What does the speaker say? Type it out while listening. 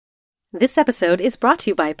This episode is brought to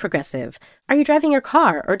you by Progressive. Are you driving your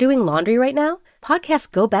car or doing laundry right now?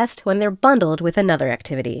 Podcasts go best when they're bundled with another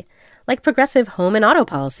activity. Like Progressive home and auto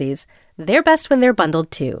policies, they're best when they're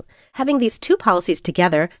bundled too. Having these two policies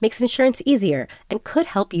together makes insurance easier and could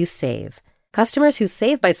help you save. Customers who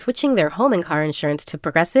save by switching their home and car insurance to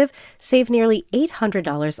Progressive save nearly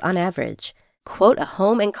 $800 on average. Quote a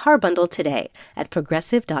home and car bundle today at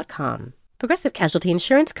Progressive.com. Progressive Casualty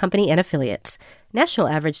Insurance Company and Affiliates. National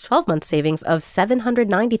average 12-month savings of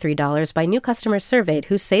 $793 by new customers surveyed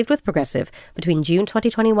who saved with Progressive between June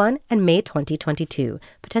 2021 and May 2022.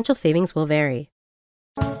 Potential savings will vary.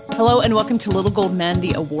 Hello and welcome to Little Gold Men,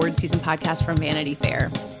 the award season podcast from Vanity Fair.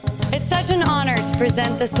 It's such an honor to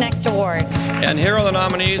present this next award. And here are the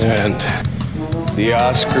nominees. And the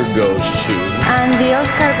Oscar goes to... And the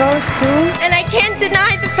Oscar goes to... And I can't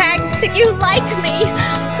deny the fact that you like me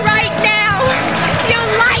right now. You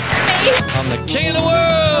like me. I'm the king of the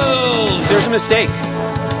world. There's a mistake.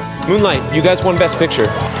 Moonlight, you guys won Best Picture.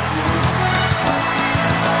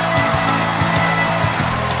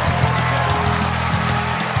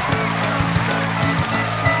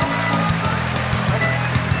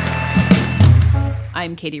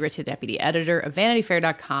 I'm Katie Ritta, deputy editor of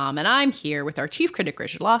VanityFair.com, and I'm here with our chief critic,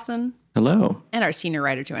 Richard Lawson. Hello. And our senior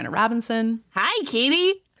writer, Joanna Robinson. Hi,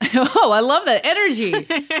 Katie. Oh, I love that energy.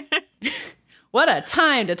 What a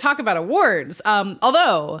time to talk about awards.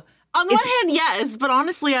 Although... On the one hand, yes, but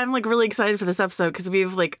honestly, I'm like really excited for this episode because we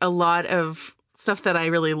have like a lot of stuff that I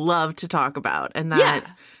really love to talk about, and that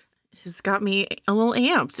has got me a little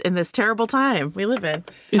amped in this terrible time we live in.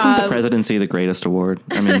 Isn't the presidency the greatest award?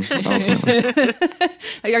 I mean, ultimately.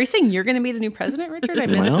 Are you saying you're going to be the new president, Richard? I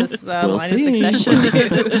missed this we'll line see. of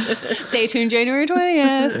succession news. Stay tuned January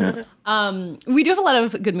 20th. Yeah. We do have a lot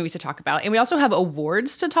of good movies to talk about, and we also have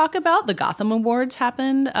awards to talk about. The Gotham Awards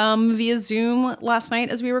happened via Zoom last night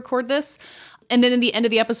as we record this. And then in the end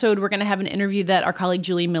of the episode, we're going to have an interview that our colleague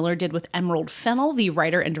Julie Miller did with Emerald Fennell, the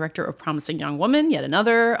writer and director of Promising Young Woman, yet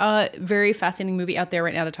another very fascinating movie out there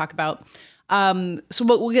right now to talk about. So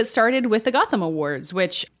we'll get started with the Gotham Awards,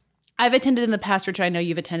 which I've attended in the past, which I know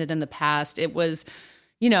you've attended in the past. It was,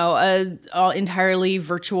 you know, a entirely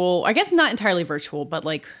virtual, I guess not entirely virtual, but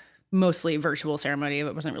like mostly virtual ceremony.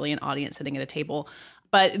 It wasn't really an audience sitting at a table.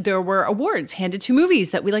 But there were awards handed to movies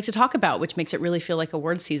that we like to talk about, which makes it really feel like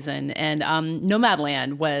award season. And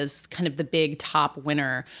Nomadland was kind of the big top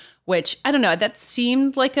winner, which, I don't know, that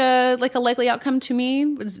seemed like a likely outcome to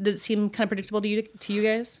me. Did it seem kind of predictable to you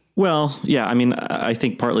guys? Well, yeah, I mean, I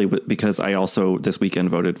think partly because I also this weekend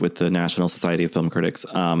voted with the National Society of Film Critics,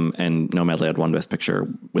 and Nomadland won Best Picture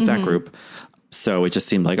with that group. So it just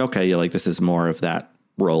seemed like, okay, yeah, like this is more of that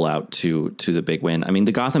rollout to the big win. I mean,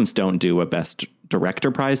 the Gothams don't do a Best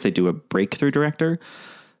Director prize, they do a breakthrough director.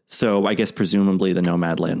 So I guess presumably the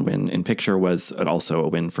Nomadland win in picture was also a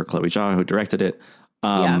win for Chloe Zhao, who directed it.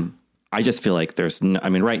 I just feel like there's who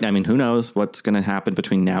knows what's going to happen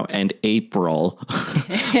between now and April,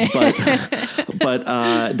 but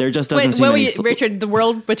there just doesn't seem any... Richard, the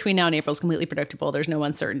world between now and April is completely predictable. There's no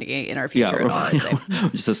uncertainty in our future at all, I'd say.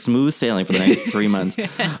 Just a smooth sailing for the next 3 months.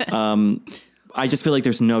 I just feel like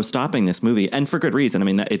there's no stopping this movie, and for good reason. I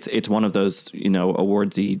mean, it's one of those, you know,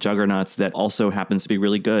 awardsy juggernauts that also happens to be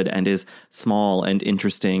really good and is small and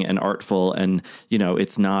interesting and artful, and, you know,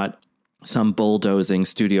 it's not some bulldozing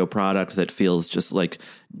studio product that feels just like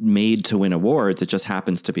made to win awards. It just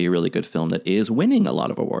happens to be a really good film that is winning a lot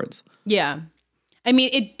of awards. Yeah. I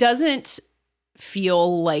mean, it doesn't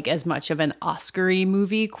feel like as much of an Oscar-y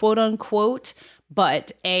movie, quote unquote.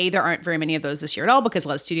 But A, there aren't very many of those this year at all because a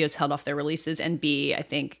lot of studios held off their releases. And B, I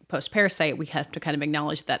think post-Parasite, we have to kind of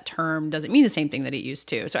acknowledge that term doesn't mean the same thing that it used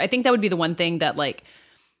to. So I think that would be the one thing that, like,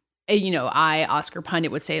 you know, Oscar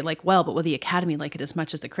pundit would say, like, well, but will the Academy like it as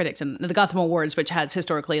much as the critics? And the Gotham Awards, which has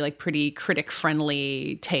historically, like, pretty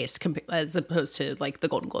critic-friendly taste as opposed to, like, the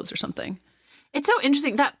Golden Globes or something. It's so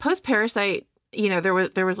interesting that post-Parasite, you know, there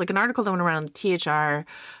was like an article that went around on THR.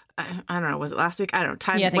 I don't know, was it last week? I don't know.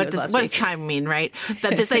 Time. Yeah, what does time mean, right?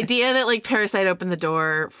 That this idea that like Parasite opened the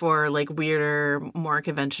door for like weirder, more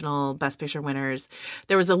conventional Best Picture winners.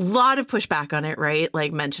 There was a lot of pushback on it, right?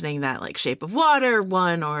 Like mentioning that like Shape of Water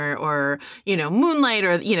won or you know, Moonlight,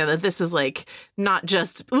 or you know, that this was like not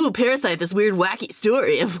just Parasite, this weird wacky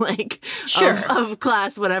story of like of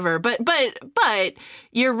class, whatever. But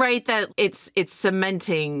you're right that it's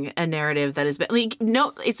cementing a narrative that has been like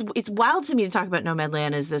it's wild to me to talk about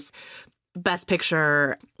Nomadland as this Best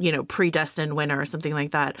Picture, predestined winner or something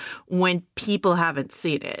like that when people haven't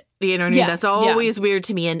seen it. You know what I mean? Yeah, That's always weird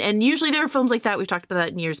to me. And usually there are films like that. We've talked about that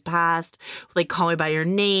in years past, like Call Me By Your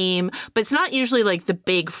Name. But it's not usually like the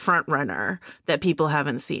big front runner that people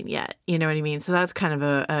haven't seen yet. You know what I mean? So that's kind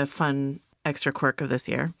of a fun extra quirk of this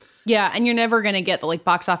year. Yeah, and you're never going to get the like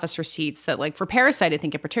box office receipts that like for Parasite, I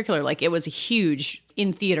think in particular, like it was a huge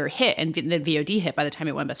in theater hit and then VOD hit by the time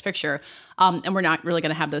it won Best Picture. And we're not really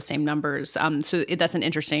going to have those same numbers. So that's an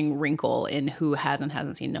interesting wrinkle in who has and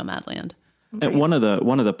hasn't seen Nomadland. And one of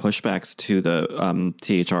the pushbacks to the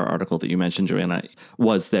THR article that you mentioned, Joanna,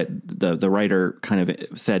 was that the writer kind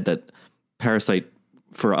of said that Parasite,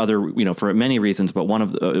 for for many reasons, but one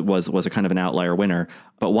of was a kind of an outlier winner.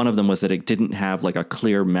 But one of them was that it didn't have like a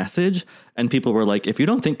clear message, and people were like, if you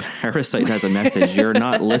don't think Parasite has a message, you're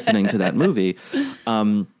not listening to that movie.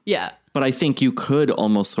 Yeah. But I think you could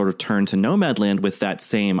almost sort of turn to Nomadland with that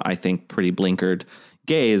same, I think, pretty blinkered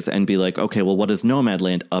gaze and be like, okay, well, what is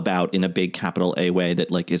Nomadland about in a big capital A way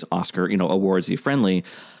that like is Oscar, awardsy friendly?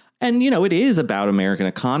 And, it is about American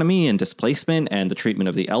economy and displacement and the treatment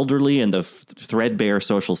of the elderly and the threadbare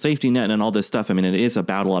social safety net and all this stuff. I mean, it is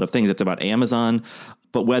about a lot of things. It's about Amazon,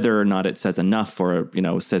 but whether or not it says enough or,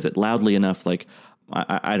 says it loudly enough, like,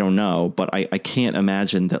 I don't know. But I can't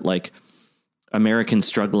imagine that like Americans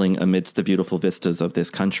struggling amidst the beautiful vistas of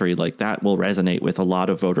this country, like that will resonate with a lot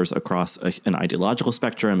of voters across an ideological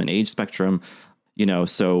spectrum, an age spectrum.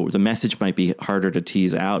 So the message might be harder to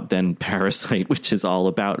tease out than Parasite, which is all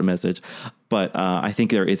about a message. But I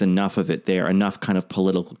think there is enough of it there, enough kind of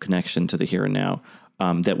political connection to the here and now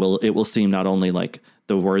that it will seem not only like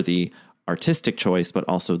the worthy artistic choice, but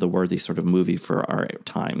also the worthy sort of movie for our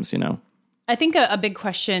times, I think a big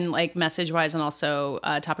question, like message-wise and also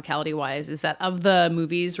topicality-wise, is that of the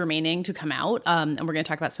movies remaining to come out, and we're going to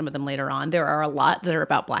talk about some of them later on, there are a lot that are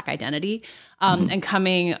about Black identity. And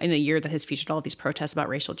coming in a year that has featured all of these protests about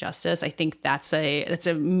racial justice, I think that's a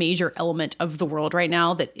major element of the world right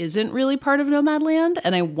now that isn't really part of Nomadland.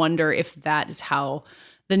 And I wonder if that is how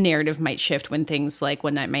the narrative might shift when things like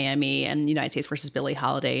One Night in Miami and United States versus Billie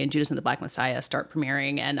Holiday and Judas and the Black Messiah start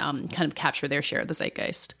premiering and kind of capture their share of the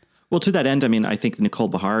zeitgeist. Well, to that end, I mean, I think Nicole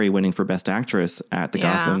Beharie winning for Best Actress at the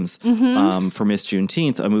Gothams for Miss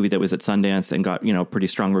Juneteenth, a movie that was at Sundance and got, pretty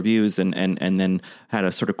strong reviews and then had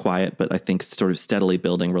a sort of quiet, but I think sort of steadily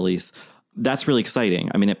building release. That's really exciting.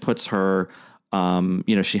 I mean, it puts her,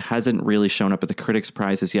 she hasn't really shown up at the Critics'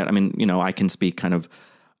 Prizes yet. I mean, I can speak kind of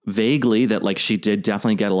vaguely that like she did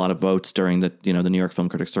definitely get a lot of votes during the, the New York Film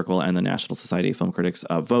Critics Circle and the National Society of Film Critics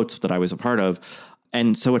votes that I was a part of.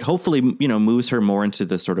 And so it hopefully, moves her more into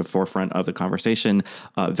the sort of forefront of the conversation,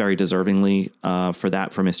 very deservingly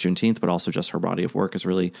for Miss Juneteenth, but also just her body of work is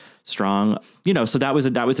really strong. So that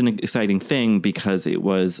was an exciting thing because it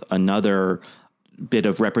was another bit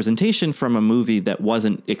of representation from a movie that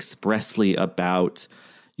wasn't expressly about,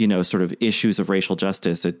 sort of issues of racial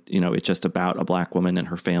justice. It's just about a Black woman and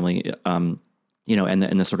her family, and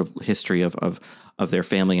the sort of history of their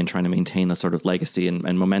family and trying to maintain a sort of legacy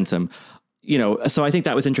and momentum. So I think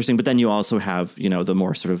that was interesting. But then you also have, the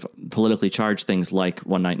more sort of politically charged things like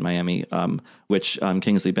One Night in Miami, which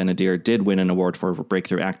Kingsley Ben-Adir did win an award for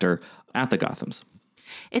Breakthrough Actor at the Gothams.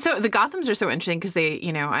 It's so the Gothams are so interesting because they,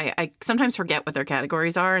 I sometimes forget what their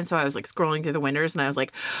categories are. And so I was like scrolling through the winners and I was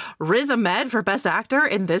like, Riz Ahmed for Best Actor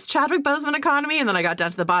in this Chadwick Boseman economy. And then I got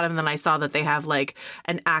down to the bottom and then I saw that they have like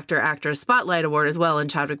an actress spotlight award as well. And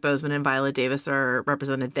Chadwick Boseman and Viola Davis are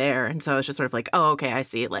represented there. And so it's just sort of like, oh, okay, I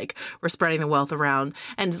see. Like we're spreading the wealth around.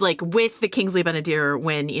 And like with the Kingsley Ben-Adir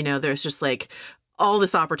win, there's just like all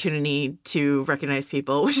this opportunity to recognize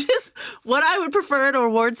people, which is what I would prefer at an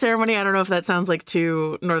award ceremony. I don't know if that sounds like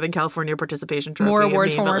too Northern California participation trophy. More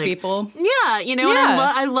awards for more people. Yeah, and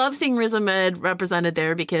I love seeing Riz Ahmed represented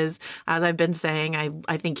there because, as I've been saying,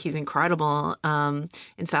 I think he's incredible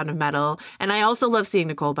in Sound of Metal. And I also love seeing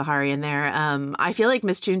Nicole Beharie in there. I feel like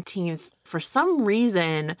Miss Juneteenth, for some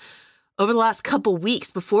reason, over the last couple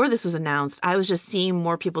weeks before this was announced, I was just seeing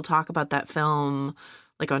more people talk about that film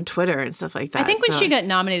like on Twitter and stuff like that. I think when she got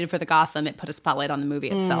nominated for the Gotham, it put a spotlight on the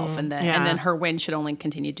movie itself, and then her win should only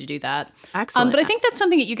continue to do that. Excellent. But I think that's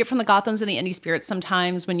something that you get from the Gothams and the indie spirits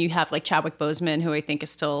sometimes when you have like Chadwick Boseman, who I think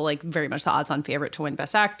is still like very much the odds-on favorite to win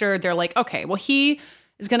Best Actor. They're like, okay, well he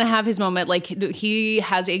is going to have his moment. Like he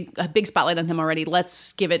has a big spotlight on him already.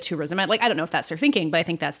 Let's give it to Riz Ahmed. Like I don't know if that's their thinking, but I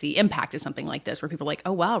think that's the impact of something like this, where people are like,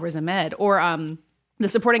 oh wow, Riz Ahmed, or the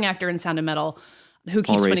supporting actor in Sound of Metal. who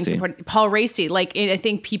keeps winning support, Paul Raci. Like, I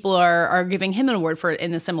think people are giving him an award for it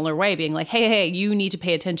in a similar way, being like, hey, you need to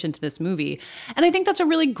pay attention to this movie. And I think that's a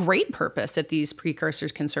really great purpose that these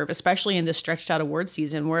precursors can serve, especially in this stretched out award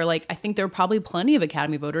season where, like, I think there are probably plenty of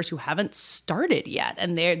Academy voters who haven't started yet.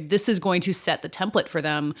 And this is going to set the template for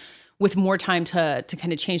them with more time to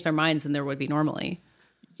kind of change their minds than there would be normally.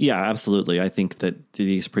 Yeah, absolutely. I think that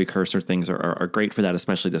these precursor things are great for that,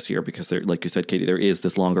 especially this year, because there, like you said, Katie, there is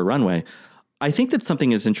this longer runway. I think that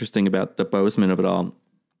something is interesting about the Boseman of it all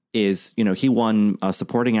is, he won a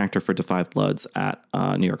supporting actor for Da 5 Bloods at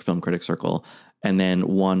New York Film Critics Circle, and then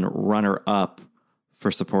won runner-up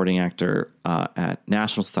for supporting actor at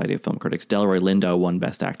National Society of Film Critics. Delroy Lindo won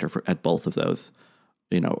Best Actor at both of those,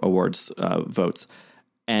 awards votes.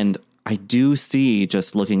 And I do see,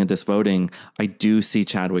 just looking at this voting, I do see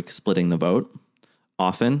Chadwick splitting the vote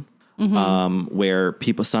often. Where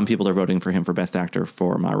some people are voting for him for Best Actor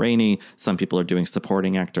for Ma Rainey. Some people are doing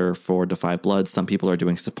supporting actor for Da 5 Bloods. Some people are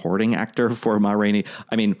doing supporting actor for Ma Rainey.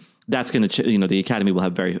 I mean, that's going to, the Academy will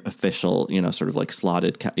have very official, sort of like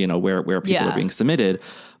slotted, where people are being submitted.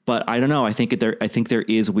 But I don't know. I think there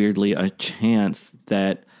is weirdly a chance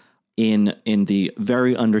that in the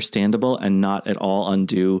very understandable and not at all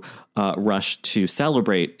undue rush to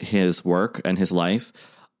celebrate his work and his life,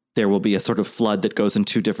 there will be a sort of flood that goes in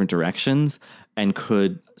two different directions and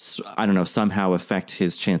could, I don't know, somehow affect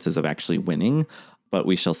his chances of actually winning. But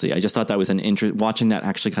we shall see. I just thought that was an watching that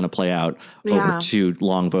actually kind of play out over two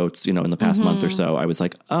long votes, in the past month or so. I was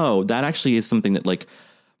like, oh, that actually is something that like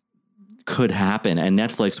could happen. And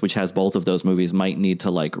Netflix, which has both of those movies, might need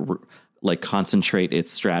to like concentrate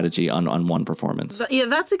its strategy on one performance. Yeah,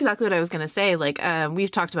 that's exactly what I was going to say. Like,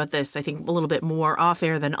 we've talked about this, I think, a little bit more off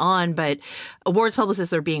air than on, but awards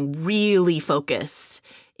publicists are being really focused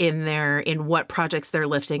in what projects they're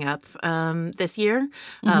lifting up this year,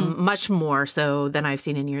 much more so than I've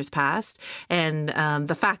seen in years past. And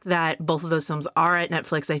the fact that both of those films are at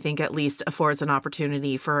Netflix, I think at least affords an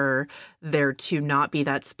opportunity for there to not be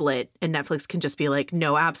that split. And Netflix can just be like,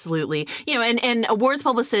 no, absolutely. And awards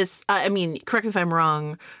publicists, I mean, correct me if I'm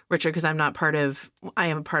wrong, Richard, because I am a part of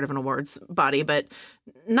an awards body, but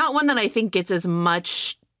not one that I think gets as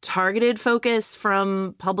much targeted focus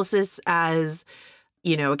from publicists as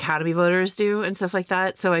Academy voters do and stuff like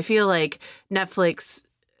that. So I feel like Netflix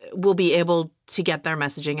will be able to get their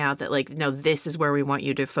messaging out that, like, no, this is where we want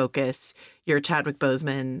you to focus your Chadwick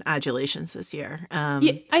Boseman adulations this year.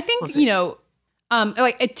 I think,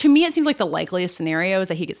 to me, it seems like the likeliest scenario is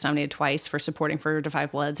that he gets nominated twice for supporting for Da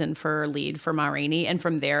 5 Bloods and for lead for Ma Rainey. And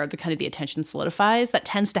from there, the attention solidifies. That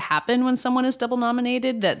tends to happen when someone is double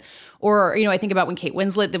nominated. I think about when Kate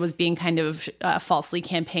Winslet that was being kind of falsely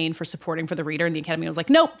campaigned for supporting for The Reader, and the Academy was like,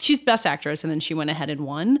 nope, she's Best Actress. And then she went ahead and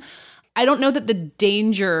won. I don't know that the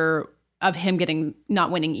danger of him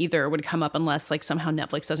not winning either would come up unless like somehow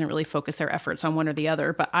Netflix doesn't really focus their efforts on one or the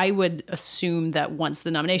other. But I would assume that once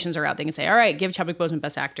the nominations are out, they can say, all right, give Chadwick Boseman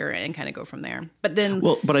Best Actor and kind of go from there. But then,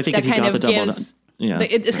 but I think if he got the double,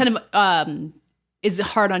 it's kind of is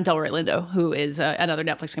hard on Delroy Lindo, who is another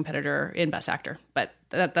Netflix competitor in Best Actor. But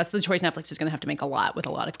that's the choice Netflix is going to have to make with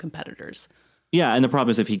a lot of competitors. Yeah, and the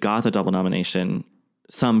problem is if he got the double nomination,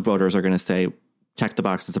 some voters are going to say, check the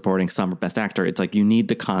box and supporting, some Best Actor. It's like you need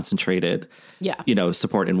the concentrated,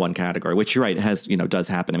 support in one category, which you're right, does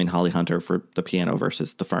happen. I mean, Holly Hunter for The Piano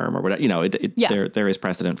versus The Firm or whatever, there is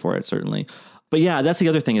precedent for it, certainly. But yeah, that's the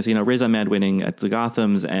other thing is, Riz Ahmed winning at the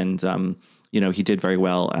Gothams and, he did very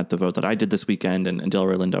well at the vote that I did this weekend, and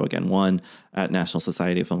Delroy Lindo again won at National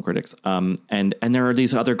Society of Film Critics. And there are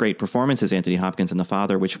these other great performances, Anthony Hopkins in The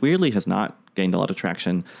Father, which weirdly has not gained a lot of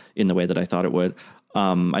traction in the way that I thought it would.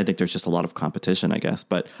 I think there's just a lot of competition, I guess.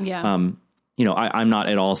 But, I'm not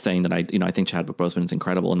at all saying that I think Chadwick Boseman is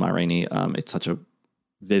incredible in Ma Rainey. It's such a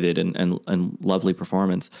vivid and lovely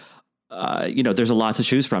performance. There's a lot to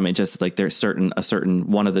choose from. It just like there's a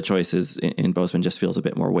certain one of the choices in Boseman just feels a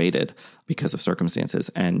bit more weighted because of circumstances.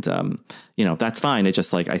 And, that's fine. It's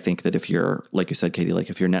just like, I think that if you're, like you said, Katie, like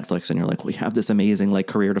if you're Netflix and you're like, we have this amazing like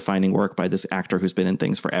career defining work by this actor who's been in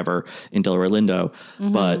things forever in Delroy Lindo,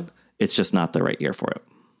 but it's just not the right year for it.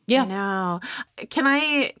 Yeah. No. Can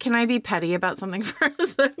I be petty about something for a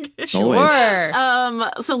second? Sure.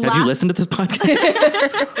 Have you listened to this podcast?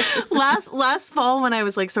 last fall when I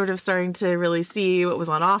was like sort of starting to really see what was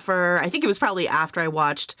on offer, I think it was probably after I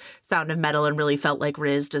watched Sound of Metal and really felt like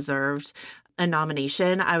Riz deserved a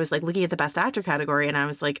nomination. I was like looking at the Best Actor category and I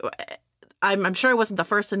was like, I'm sure I wasn't the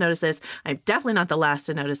first to notice this. I'm definitely not the last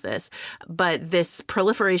to notice this. But this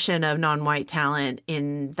proliferation of non-white talent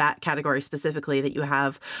in that category specifically, that you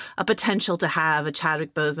have a potential to have a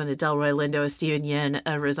Chadwick Boseman, a Delroy Lindo, a Steven Yeun,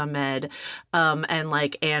 a Riz Ahmed, and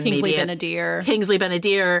Kingsley Benadir. Kingsley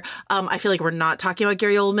Benadir. I feel like we're not talking about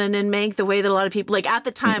Gary Oldman and Mank the way that a lot of people, like at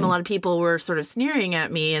the time, a lot of people were sort of sneering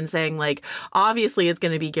at me and saying like, obviously it's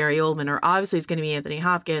going to be Gary Oldman or obviously it's going to be Anthony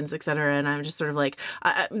Hopkins, et cetera. And I'm just sort of like,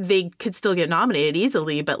 they could still get nominated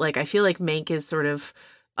easily, but like I feel like Mank is sort of,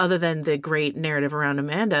 other than the great narrative around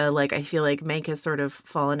Amanda, like I feel like Mank has sort of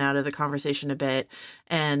fallen out of the conversation a bit.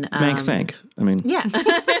 And Mank sank. I mean, yeah.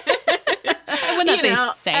 I would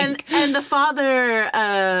not say sank. And the father,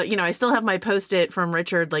 I still have my Post-it from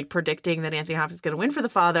Richard, like predicting that Anthony Hopkins is going to win for the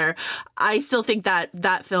father. I still think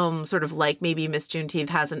that film, sort of like maybe Miss Juneteenth,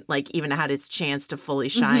 hasn't like even had its chance to fully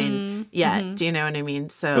shine yet. Mm-hmm. Do you know what I mean?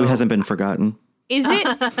 So it hasn't been forgotten. Is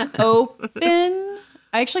it open?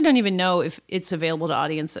 I actually don't even know if it's available to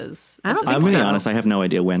audiences. I'm going to be honest. I have no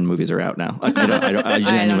idea when movies are out now. I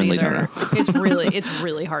genuinely don't know. It's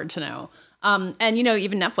really hard to know. And,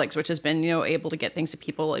 even Netflix, which has been, able to get things to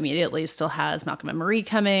people immediately, still has Malcolm and Marie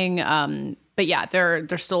coming. But yeah,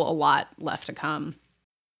 there's still a lot left to come.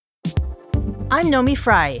 I'm Nomi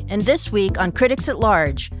Fry, and this week on Critics at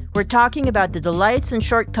Large, we're talking about the delights and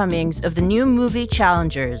shortcomings of the new movie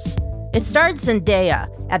Challengers. It stars Zendaya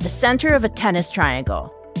at the center of a tennis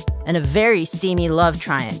triangle and a very steamy love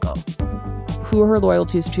triangle. Who are her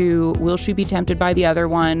loyalties to? Will she be tempted by the other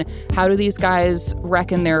one? How do these guys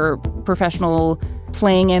reckon their professional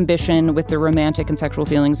playing ambition with their romantic and sexual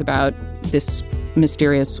feelings about this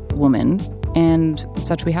mysterious woman? And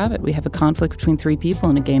such we have it. We have a conflict between three people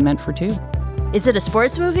in a game meant for two. Is it a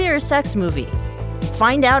sports movie or a sex movie?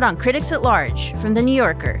 Find out on Critics at Large from The New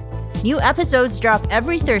Yorker. New episodes drop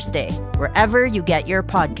every Thursday, wherever you get your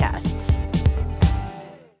podcasts.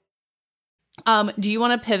 Do you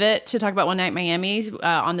want to pivot to talk about One Night in Miami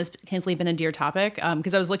on this Kingsley Benadir topic?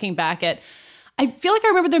 Because I was looking back at, I feel like I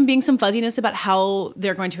remember there being some fuzziness about how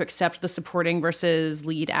they're going to accept the supporting versus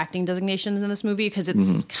lead acting designations in this movie, because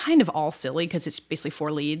it's kind of all silly because it's basically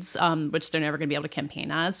 4 leads, which they're never going to be able to campaign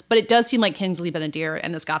as. But it does seem like Kingsley Benadir,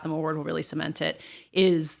 and this Gotham Award will really cement it,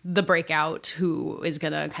 is the breakout who is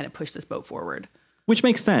going to kind of push this boat forward. Which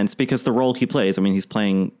makes sense because the role he plays, I mean, he's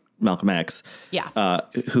playing Malcolm X,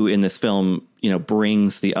 who in this film,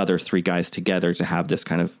 brings the other 3 guys together to have this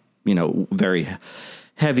kind of, very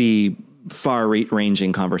heavy,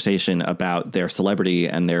 far-ranging conversation about their celebrity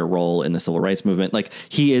and their role in the civil rights movement. Like,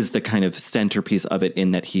 he is the kind of centerpiece of it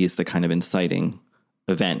in that he is the kind of inciting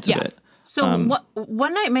event of it. So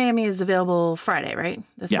One Night in Miami is available Friday, right?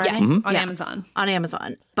 This Friday? Yes, on Amazon. On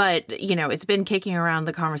Amazon. But, it's been kicking around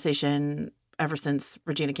the conversation ever since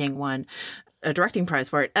Regina King won a directing prize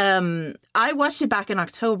for it. I watched it back in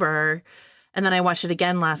October, and then I watched it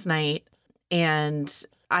again last night, and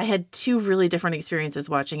I had 2 really different experiences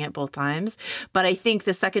watching it both times. But I think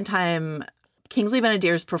the second time, Kingsley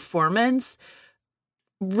Benadir's performance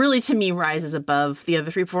really, to me, rises above the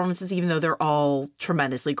other 3 performances, even though they're all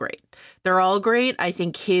tremendously great. They're all great. I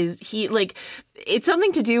think it's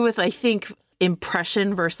something to do with, I think,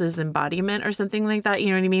 impression versus embodiment or something like that. You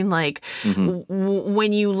know what I mean? Like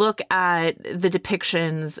when you look at the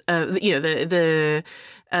depictions of,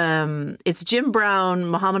 it's Jim Brown,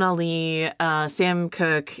 Muhammad Ali, Sam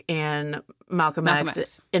Cooke, and Malcolm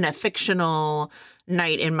X in a fictional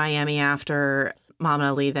night in Miami after Muhammad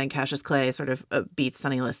Ali, then Cassius Clay sort of beats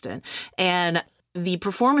Sonny Liston. And the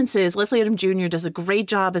performances, Leslie Odom Jr. does a great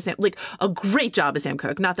job as Sam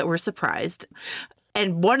Cooke. Not that we're surprised.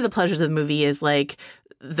 And one of the pleasures of the movie is like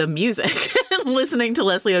the music, listening to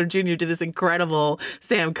Leslie Odom Jr. do this incredible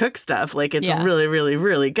Sam Cooke stuff. Like, it's really, really,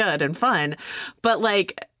 really good and fun. But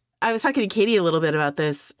like, I was talking to Katie a little bit about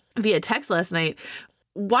this via text last night.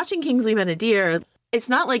 Watching Kingsley Benadir, it's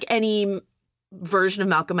not like any version of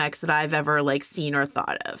Malcolm X that I've ever like seen or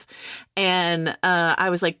thought of. And I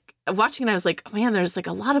was like, watching it, I was like, man, there's like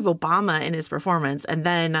a lot of Obama in his performance. And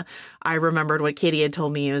then I remembered what Katie had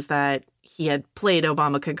told me was that he had played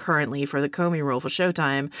Obama concurrently for the Comey role for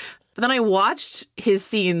Showtime. But then I watched his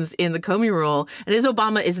scenes in the Comey role, and his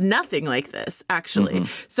Obama is nothing like this, actually.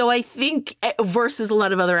 So I think, versus a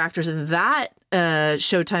lot of other actors in that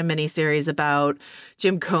Showtime miniseries about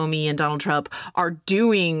Jim Comey and Donald Trump are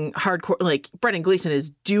doing hardcore, like Brendan Gleeson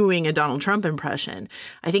is doing a Donald Trump impression.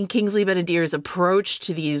 I think Kingsley Benadir's approach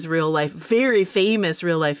to these real life, very famous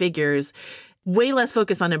real life figures, way less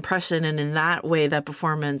focused on impression, and in that way, that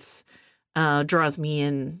performance draws me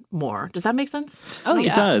in more. Does that make sense? Oh,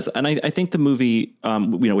 yeah. It does. And I think the movie,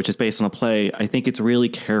 which is based on a play, I think it's really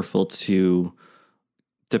careful to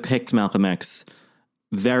depicts Malcolm X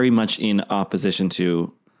very much in opposition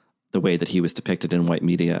to the way that he was depicted in white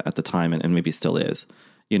media at the time, and maybe still is,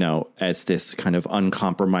 you know, as this kind of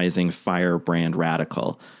uncompromising firebrand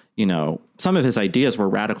radical. You know, some of his ideas were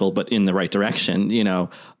radical, but in the right direction, you know.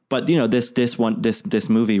 But, you know, this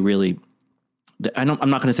movie really, I'm not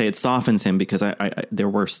going to say it softens him, because there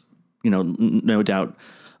were, you know, no doubt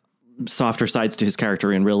softer sides to his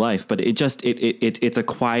character in real life, but it's a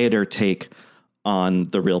quieter take on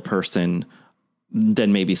the real person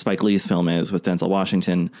than maybe Spike Lee's film is with Denzel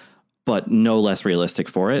Washington, but no less realistic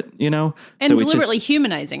for it, you know? And so deliberately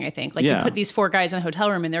humanizing, I think. Like, Yeah. you put these 4 guys in a hotel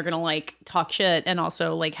room and they're going to, like, talk shit and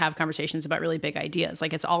also, like, have conversations about really big ideas.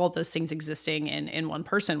 Like, it's all of those things existing in one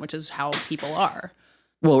person, which is how people are.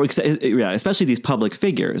 Well, yeah, especially these public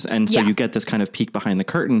figures. And so you get this kind of peek behind the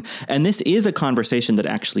curtain. And this is a conversation that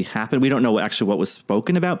actually happened. We don't know actually what was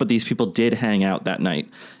spoken about, but these people did hang out that night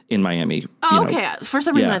in Miami. Oh, okay. For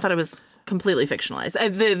some reason, I thought it was completely fictionalized.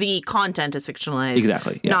 The content is fictionalized.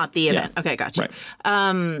 Exactly. Yeah. Not the event. Yeah. Okay, gotcha. Right.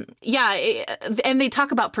 And they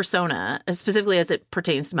talk about persona, specifically as it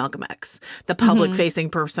pertains to Malcolm X, the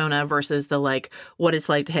public-facing persona versus the, like, what it's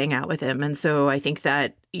like to hang out with him. And so I think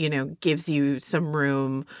that, you know, gives you some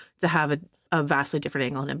room to have a vastly different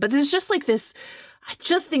angle on him. But there's just like this, I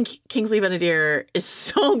just think Kingsley Ben-Adir is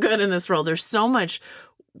so good in this role. There's so much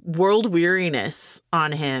world weariness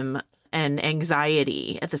on him and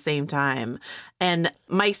anxiety at the same time. And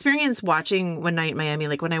my experience watching One Night in Miami,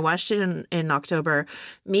 like when I watched it in October,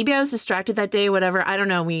 maybe I was distracted that day, whatever. I don't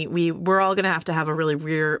know. We're all going to have a really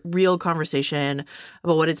real conversation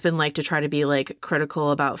about what it's been like to try to be, like,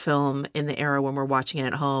 critical about film in the era when we're watching it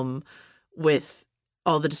at home with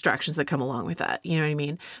all the distractions that come along with that. You know what I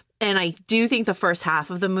mean? And I do think the first half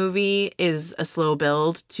of the movie is a slow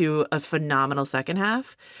build to a phenomenal second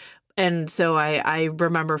half. And so I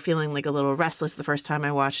remember feeling like a little restless the first time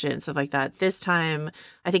I watched it and stuff like that. This time,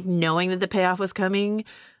 I think knowing that the payoff was coming,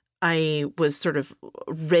 I was sort of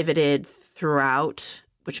riveted throughout,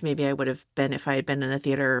 which maybe I would have been if I had been in a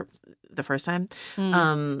theater the first time.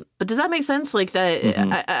 But does that make sense? Like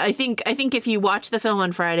that, I think if you watch the film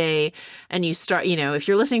on Friday and you start, you know, if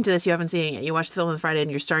you're listening to this, you haven't seen it yet, you watch the film on Friday and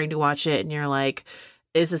you're starting to watch it and you're like,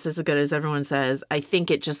 is this as good as everyone says? I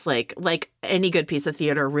think it just like any good piece of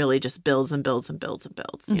theater really just builds and builds and builds and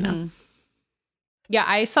builds, you know? Yeah,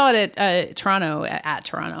 I saw it at Toronto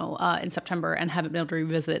in September and haven't been able to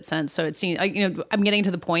revisit it since. So it seems, you know, I'm getting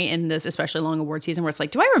to the point in this especially long award season where it's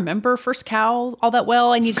like, do I remember First Cow all that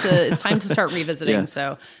well? It's time to start revisiting. Yeah.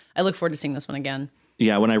 So I look forward to seeing this one again.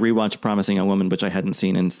 Yeah, when I rewatched Promising Young Woman, which I hadn't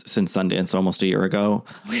seen since Sundance almost a year ago,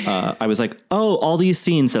 I was like, oh, all these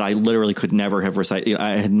scenes that I literally could never have recited. You know,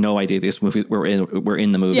 I had no idea these movies were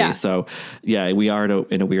in the movie. Yeah. So yeah, we are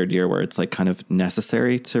in a weird year where it's like kind of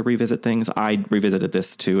necessary to revisit things. I revisited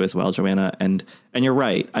this too as well, Joanna, and you're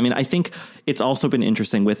right. I mean, I think it's also been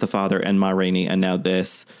interesting with The Father and Ma Rainey and now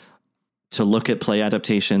this to look at play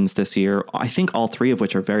adaptations this year. I think all 3 of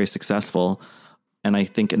which are very successful. And I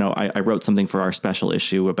think, you know, I wrote something for our special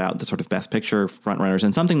issue about the sort of best picture frontrunners,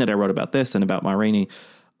 and something that I wrote about this and about Ma Rainey,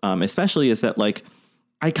 especially is that, like,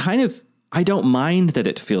 I don't mind that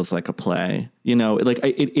it feels like a play, you know, like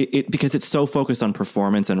it because it's so focused on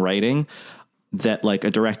performance and writing that, like,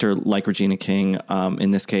 a director like Regina King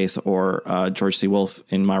in this case, or George C. Wolfe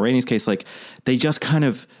in Ma Rainey's case, like, they just kind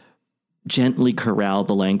of gently corral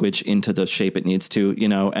the language into the shape it needs to, you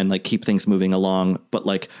know, and like keep things moving along. But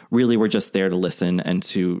like, really, we're just there to listen and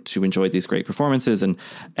to enjoy these great performances. And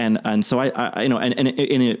so I you know, and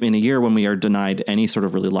in a year when we are denied any sort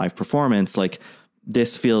of really live performance, like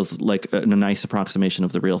this feels like a nice approximation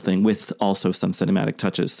of the real thing with also some cinematic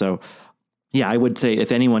touches. So yeah, I would say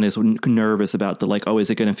if anyone is nervous about the, like, oh,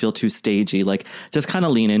 is it going to feel too stagey? Like, just kind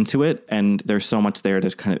of lean into it. And there's so much there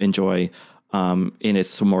to kind of enjoy. In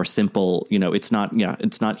its more simple, you know, it's not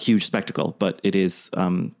huge spectacle, but it is,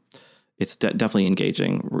 it's definitely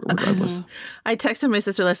engaging regardless. I texted my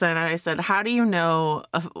sister last night and I said, how do you know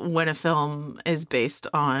when a film is based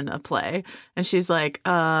on a play? And she's like,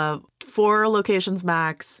 4 locations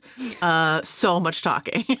max, so much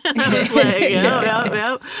talking. And I was like,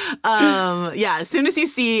 yep. Yeah, as soon as you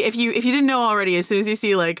see, if you didn't know already, as soon as you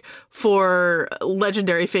see like 4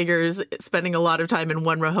 legendary figures spending a lot of time in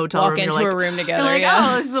one hotel room, into a room together, you're like,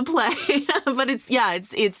 oh, this is a play. But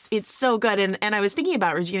it's so good. And I was thinking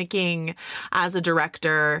about Regina King as a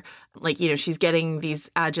director. Like, you know, she's getting these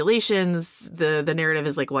adulations. The narrative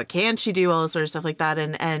is like, what can she do? All this sort of stuff like that.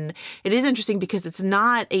 And it is interesting because it's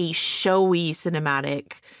not a showy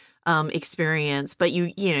cinematic experience, but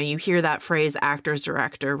you hear that phrase actor's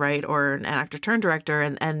director, right? Or an actor turned director.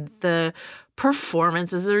 And the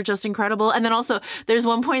performances are just incredible. And then also there's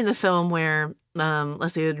one point in the film where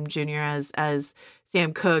Leslie Odom Jr. as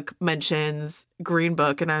Sam Cooke mentions Green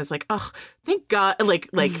Book, and I was like, oh, thank God,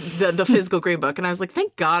 like the physical Green Book, and I was like,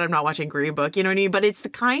 thank God I'm not watching Green Book, you know what I mean? But it's the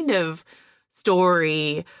kind of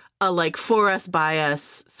story, like for us, by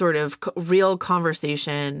us, sort of real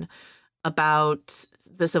conversation about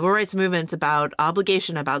the civil rights movement, about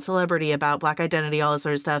obligation, about celebrity, about Black identity, all this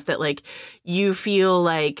sort of stuff that like you feel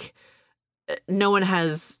like no one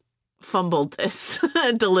has fumbled this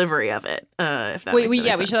delivery of it. If that makes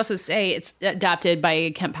sense. We should also say it's adapted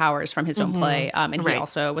by Kemp Powers from his own play, and he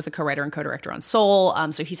also was the co-writer and co-director on Soul.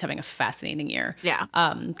 So he's having a fascinating year. Yeah.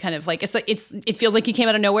 Kind of like it feels like he came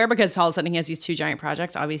out of nowhere because all of a sudden he has these two giant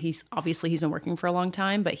projects. Obviously he's been working for a long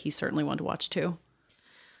time, but he's certainly one to watch too.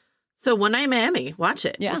 So One Night in Miami, watch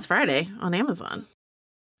it. Yeah. This Friday on Amazon.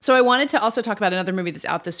 So I wanted to also talk about another movie that's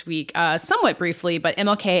out this week, somewhat briefly, but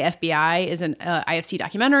MLK FBI is an IFC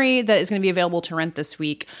documentary that is going to be available to rent this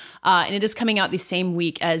week. And it is coming out the same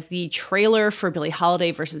week as the trailer for Billie Holiday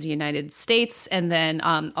versus the United States. And then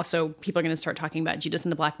also people are going to start talking about Judas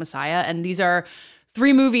and the Black Messiah. And these are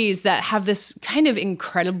three movies that have this kind of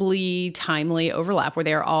incredibly timely overlap where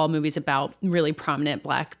they are all movies about really prominent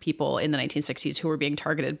Black people in the 1960s who were being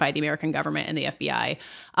targeted by the American government and the FBI.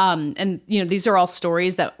 And, you know, these are all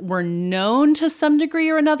stories that were known to some degree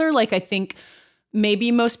or another. Like, I think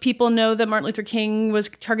maybe most people know that Martin Luther King was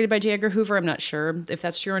targeted by J. Edgar Hoover. I'm not sure if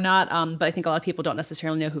that's true or not. But I think a lot of people don't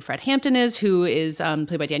necessarily know who Fred Hampton is, who is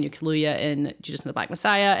played by Daniel Kaluuya in Judas and the Black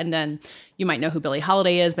Messiah. And then you might know who Billie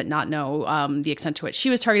Holiday is, but not know the extent to which she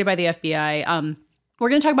was targeted by the FBI. We're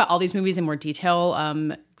going to talk about all these movies in more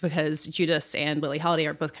detail because Judas and Billie Holiday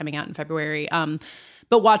are both coming out in February.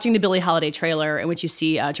 But watching the Billie Holiday trailer in which you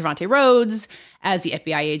see Trevante Rhodes as the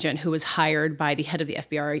FBI agent who was hired by the head of the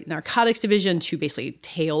FBI narcotics division to basically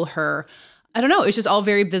tail her. I don't know. It's just all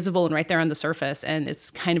very visible and right there on the surface. And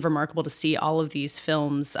it's kind of remarkable to see all of these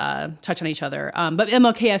films touch on each other. But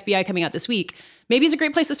MLK FBI coming out this week maybe is a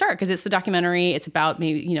great place to start because it's the documentary. It's about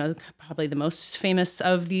maybe, you know, probably the most famous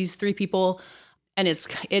of these three people. And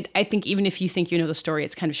I think even if you think you know the story,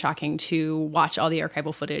 it's kind of shocking to watch all the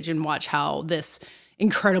archival footage and watch how this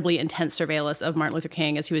incredibly intense surveillance of Martin Luther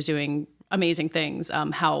King as he was doing amazing things,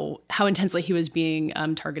 how intensely he was being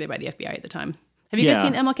targeted by the FBI at the time. Have you guys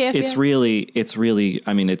seen MLK FBI? It's really,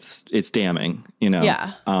 I mean, it's damning, you know?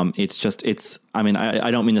 Yeah. I mean, I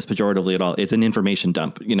don't mean this pejoratively at all. It's an information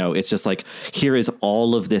dump, you know? It's just like, here is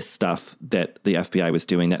all of this stuff that the FBI was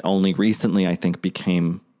doing that only recently, I think,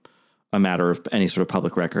 became a matter of any sort of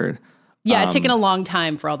public record. Yeah, it's taken a long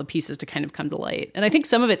time for all the pieces to kind of come to light. And I think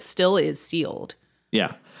some of it still is sealed.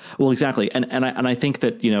 Yeah, well, exactly. And I think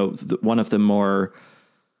that, you know, one of the more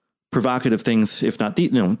provocative things, if not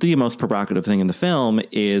the most provocative thing in the film,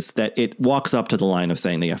 is that it walks up to the line of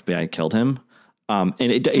saying the FBI killed him. And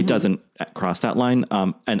it doesn't cross that line.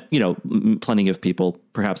 And, you know, plenty of people,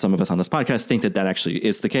 perhaps some of us on this podcast, think that actually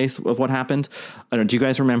is the case of what happened. I don't know, do you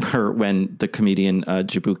guys remember when the comedian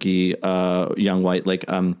Jabuki Young White, like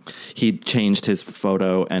he changed his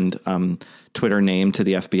photo and Twitter name to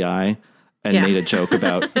the FBI? And made a joke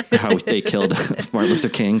about how they killed Martin Luther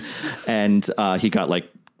King, and he got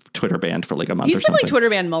like Twitter banned for like a month. He's or something. Been like Twitter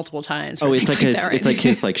banned multiple times. Oh, it's like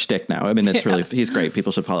his like shtick now. I mean, it's really he's great.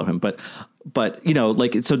 People should follow him. But you know,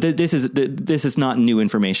 like so this is not new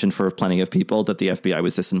information for plenty of people that the FBI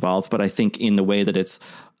was this involved. But I think in the way that it's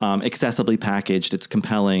accessibly packaged, it's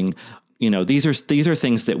compelling. You know, these are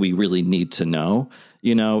things that we really need to know.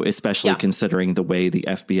 You know, especially considering the way the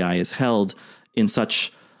FBI is held in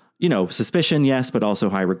such, you know, suspicion, yes, but also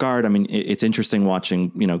high regard. I mean, it's interesting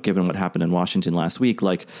watching, you know, given what happened in Washington last week,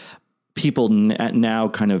 like people now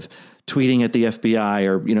kind of tweeting at the FBI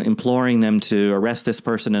or, you know, imploring them to arrest this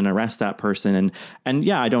person and arrest that person. And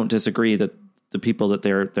yeah, I don't disagree that the people that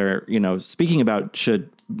they're, you know, speaking about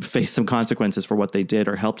should face some consequences for what they did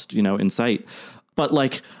or helped, you know, incite. But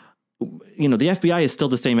like, you know, the FBI is still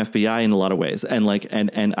the same FBI in a lot of ways. And like,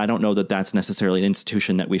 and I don't know that that's necessarily an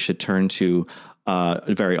institution that we should turn to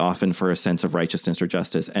very often for a sense of righteousness or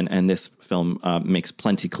justice. And this film makes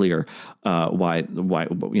plenty clear why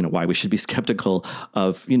we should be skeptical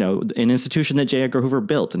of, you know, an institution that J. Edgar Hoover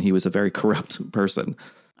built. And he was a very corrupt person.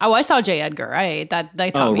 Oh, I saw J. Edgar. That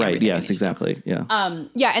taught me everything. Yes, exactly. Yeah. And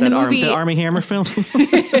the movie, the Armie Hammer film.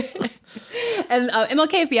 And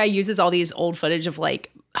MLK FBI uses all these old footage of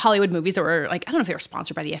like Hollywood movies that were like, I don't know if they were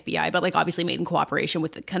sponsored by the FBI, but like obviously made in cooperation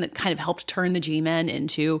with the kind of helped turn the G-Men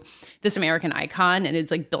into this American icon. And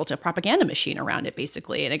it's like built a propaganda machine around it,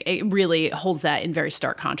 basically. And it really holds that in very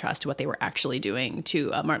stark contrast to what they were actually doing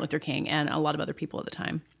to Martin Luther King and a lot of other people at the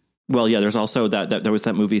time. Well, yeah, there's also that there was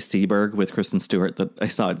that movie Seberg with Kristen Stewart that I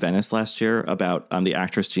saw at Venice last year about the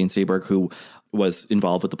actress Jean Seberg, who was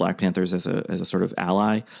involved with the Black Panthers as a sort of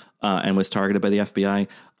ally and was targeted by the FBI.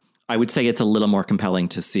 I would say it's a little more compelling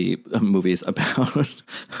to see movies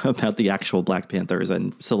about the actual Black Panthers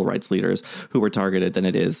and civil rights leaders who were targeted than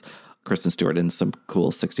it is Kristen Stewart in some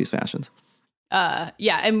cool 60s fashions.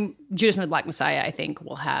 Yeah, and Judas and the Black Messiah, I think,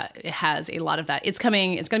 has a lot of that. It's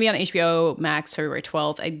coming. It's going to be on HBO Max February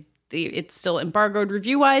 12th. It's still embargoed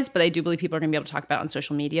review-wise, but I do believe people are going to be able to talk about it on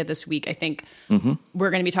social media this week. I think we're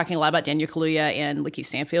going to be talking a lot about Daniel Kaluuya and Lakeith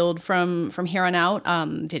Stanfield from here on out.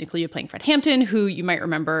 Daniel Kaluuya playing Fred Hampton, who you might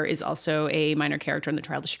remember is also a minor character in the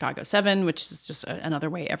Trial of the Chicago 7, which is just another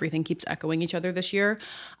way everything keeps echoing each other this year.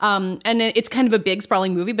 And it's kind of a big,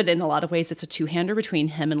 sprawling movie, but in a lot of ways, it's a two-hander between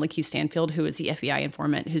him and Lakeith Stanfield, who is the FBI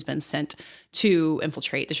informant who's been sent to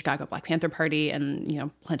infiltrate the Chicago Black Panther Party, and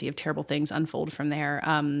plenty of terrible things unfold from there.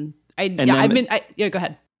 Go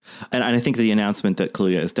ahead. And I think the announcement that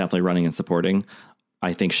Kaluuya is definitely running and supporting,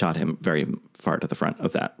 I think shot him very far to the front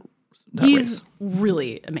of that He's race.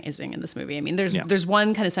 Really amazing in this movie. I mean, there's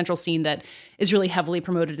one kind of central scene that is really heavily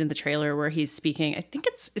promoted in the trailer where he's speaking. I think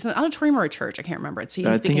it's an auditorium or a church. I can't remember.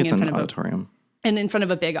 He's speaking in front of an auditorium. And in front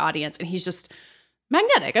of a big audience. And he's just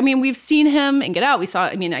magnetic. I mean, we've seen him in Get Out.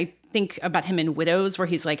 I think about him in Widows, where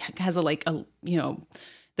he's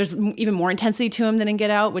there's even more intensity to him than in Get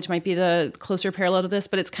Out, which might be the closer parallel to this,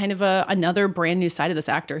 but it's kind of another brand new side of this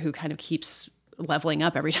actor who kind of keeps leveling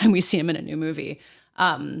up every time we see him in a new movie.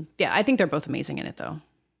 I think they're both amazing in it, though.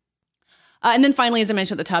 And then finally, as I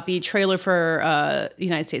mentioned at the top, the trailer for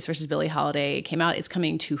United States versus Billie Holiday came out. It's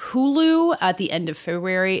coming to Hulu at the end of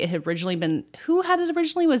February. It had originally been, who had it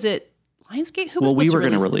originally? Was it Lionsgate? We were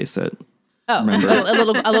going to release it. Oh,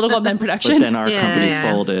 a little Goldman production. But then our company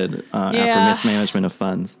folded after mismanagement of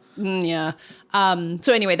funds.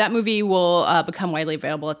 So anyway, that movie will become widely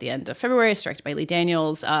available at the end of February. It's directed by Lee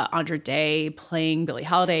Daniels. Andra Day playing Billie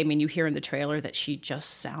Holiday. I mean, you hear in the trailer that she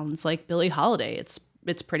just sounds like Billie Holiday. It's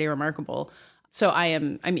pretty remarkable. So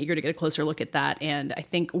I'm eager to get a closer look at that, and I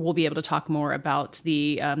think we'll be able to talk more about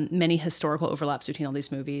the many historical overlaps between all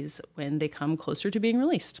these movies when they come closer to being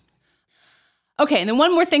released. Okay, and then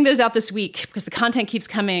one more thing that is out this week, because the content keeps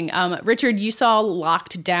coming. Richard, you saw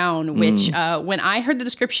Locked Down, which when I heard the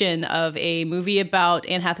description of a movie about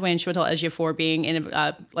Anne Hathaway and Chiwetel Ejiofor being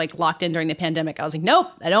locked in during the pandemic, I was like, nope,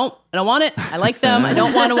 I don't want it. I like them. I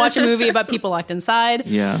don't want to watch a movie about people locked inside.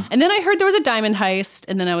 Yeah. And then I heard there was a diamond heist,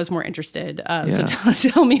 and then I was more interested. So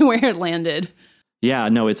tell me where it landed. Yeah,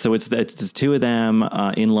 no, it's two of them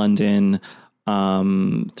in London.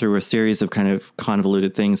 Through a series of kind of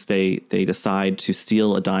convoluted things, they decide to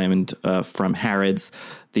steal a diamond from Harrods,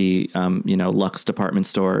 the luxe department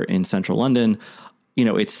store in central London.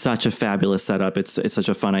 It's such a fabulous setup. It's such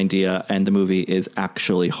a fun idea, and the movie is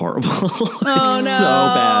actually horrible. So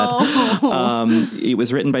bad. It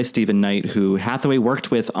was written by Stephen Knight, who Hathaway worked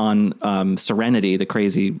with on Serenity, the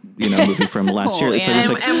crazy movie from last year.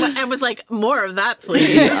 And was like, more of that,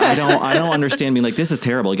 please. I don't understand. Being like, this is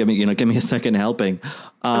terrible. Give me a second helping.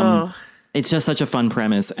 It's just such a fun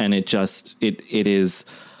premise, and it is.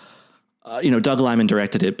 Doug Liman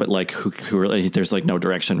directed it, but who really, there's no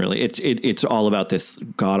direction really. It's all about this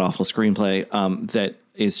god awful screenplay that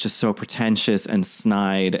is just so pretentious and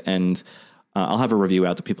snide. And I'll have a review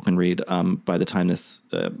out that people can read by the time this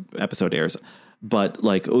episode airs. But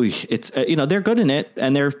it's they're good in it,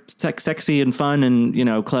 and they're sexy and fun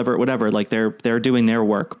and clever, whatever. They're doing their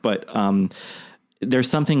work, but there's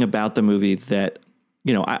something about the movie that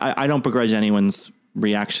I don't begrudge anyone's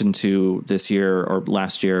reaction to this year or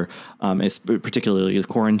last year, is particularly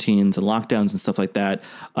quarantines and lockdowns and stuff like that,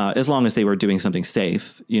 as long as they were doing something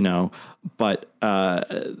safe, but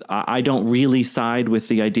I don't really side with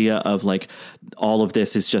the idea of all of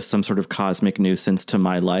this is just some sort of cosmic nuisance to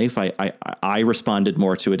my life. I responded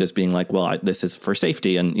more to it as being this is for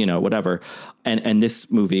safety and whatever. And this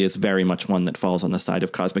movie is very much one that falls on the side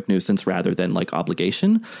of cosmic nuisance rather than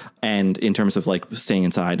obligation. And in terms of staying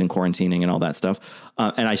inside and quarantining and all that stuff.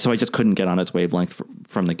 So I just couldn't get on its wavelength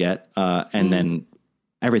from the get. And then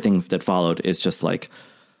everything that followed is just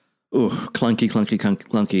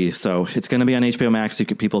clunky. So it's going to be on HBO Max.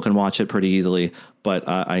 People can watch it pretty easily, but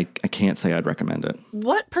I can't say I'd recommend it.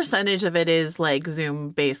 What percentage of it is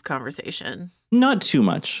Zoom-based conversation? Not too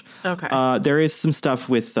much. Okay. There is some stuff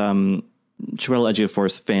with Chiwetel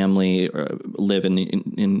Ejiofor's family live in the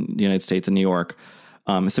United States in New York.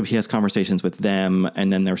 So he has conversations with them,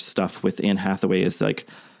 and then there's stuff with Anne Hathaway is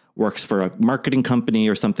works for a marketing company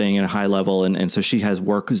or something at a high level, and so she has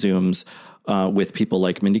work Zooms with people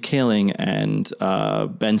like Mindy Kaling and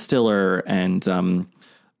Ben Stiller and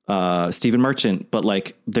Stephen Merchant, but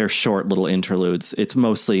like they're short little interludes. It's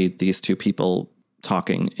mostly these two people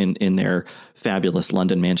talking in their fabulous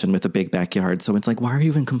London mansion with a big backyard. So it's like, why are you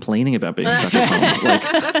even complaining about being stuck at home? Like,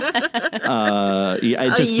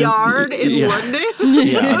 a yard in London?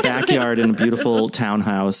 Yeah, a backyard in a beautiful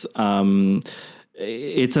townhouse.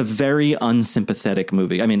 It's a very unsympathetic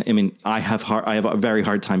movie. I mean, I have a very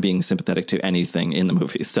hard time being sympathetic to anything in the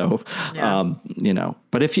movie. So,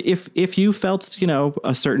 but if you felt,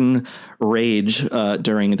 a certain rage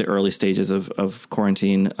during the early stages of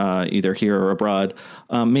quarantine, either here or abroad,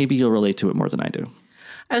 maybe you'll relate to it more than I do.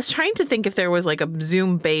 I was trying to think if there was like a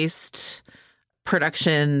Zoom-based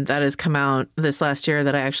production that has come out this last year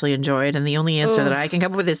that I actually enjoyed, and the only answer that I can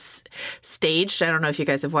come up with is Staged. I don't know if you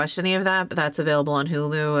guys have watched any of that, but that's available on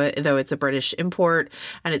Hulu, though it's a British import,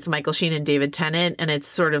 and it's Michael Sheen and David Tennant, and it's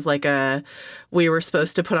sort of like we were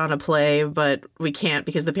supposed to put on a play, but we can't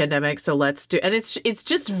because of the pandemic, so let's do. And it's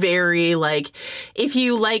just very like, if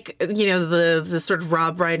you like, the sort of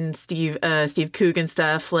Rob Brydon, Steve Coogan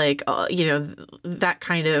stuff, like that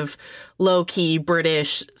kind of low-key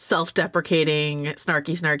British self-deprecating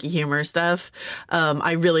snarky humor stuff.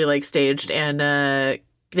 I really like Staged, and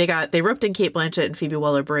they roped in Cate Blanchett and Phoebe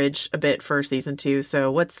Waller-Bridge a bit for season 2. So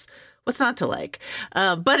what's not to like?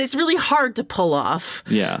 But it's really hard to pull off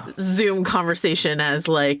Zoom conversation as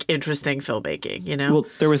like interesting filmmaking, Well,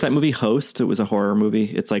 there was that movie Host. It was a horror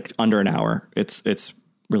movie. It's like under an hour. It's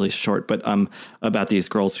really short, but about these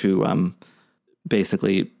girls who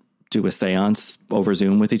basically do a seance over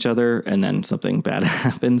Zoom with each other, and then something bad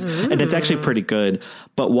happens. And it's actually pretty good.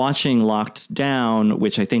 But watching Locked Down,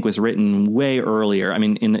 which I think was written way earlier. I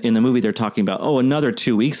mean, in the movie, they're talking about, another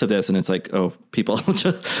 2 weeks of this. And it's like, people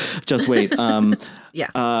just wait. You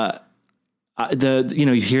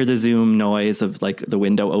hear the Zoom noise of like the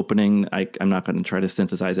window opening. I'm not going to try to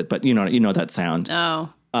synthesize it, but you know that sound. No.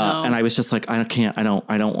 And I was just like, I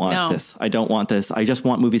don't want this. I don't want this. I just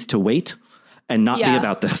want movies to wait and not be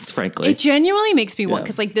about this, frankly. It genuinely makes me want,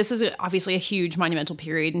 because like this is obviously a huge monumental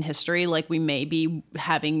period in history. Like we may be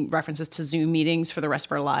having references to Zoom meetings for the rest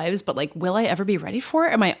of our lives, but like, will I ever be ready for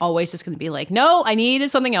it? Am I always just going to be like, no, I need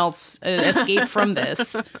something else, escape from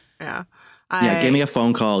this? Yeah. Give me a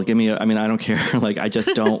phone call. I don't care. Like, I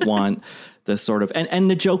just don't want the sort of, and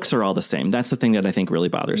the jokes are all the same. That's the thing that I think really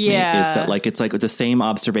bothers me, is that like, it's like the same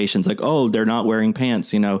observations, like, they're not wearing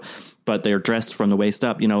pants, but they're dressed from the waist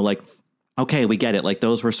up, like, okay, we get it. Like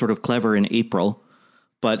those were sort of clever in April,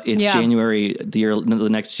 but it's January the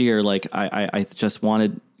next year. Like I just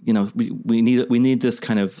wanted, we need this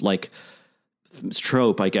kind of like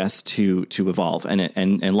trope, I guess, to evolve,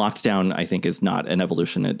 and Locked Down, I think, is not an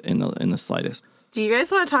evolution in the slightest. Do you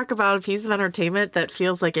guys want to talk about a piece of entertainment that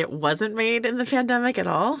feels like it wasn't made in the pandemic at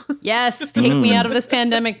all? Yes, take me out of this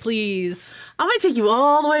pandemic, please. I'm going to take you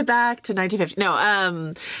all the way back to 1950. No,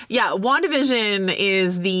 WandaVision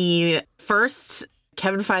is the first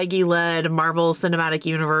Kevin Feige-led Marvel Cinematic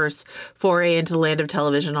Universe foray into the land of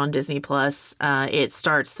television on Disney+. It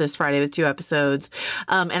starts this Friday with 2 episodes.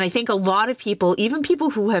 And I think a lot of people, even people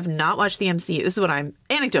who have not watched the MCU, this is what I'm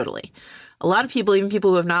anecdotally, a lot of people, even people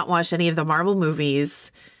who have not watched any of the Marvel movies,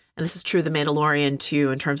 and this is true of The Mandalorian too,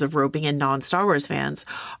 in terms of roping in non-Star Wars fans,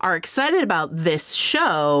 are excited about this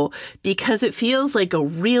show because it feels like a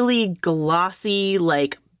really glossy,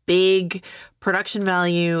 like big production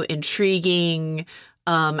value, intriguing,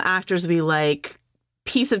 actors we like,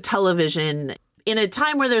 piece of television in a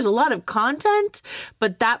time where there's a lot of content,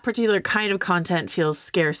 but that particular kind of content feels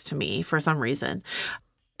scarce to me for some reason.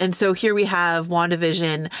 And so here we have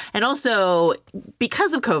WandaVision, and also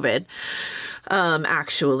because of COVID,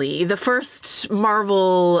 actually, the first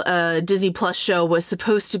Marvel Disney Plus show was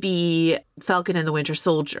supposed to be Falcon and the Winter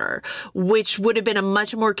Soldier, which would have been a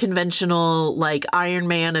much more conventional, like Iron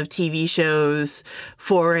Man of TV shows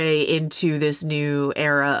foray into this new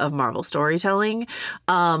era of Marvel storytelling.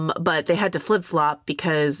 But they had to flip-flop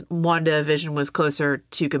because WandaVision was closer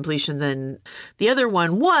to completion than the other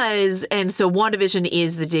one was. And so WandaVision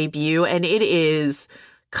is the debut, and it is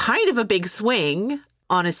kind of a big swing,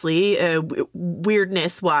 honestly,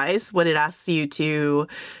 weirdness-wise, what it asks you to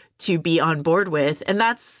be on board with. And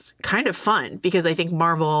that's kind of fun because I think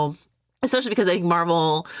Marvel, especially because I think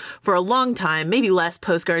Marvel for a long time, maybe less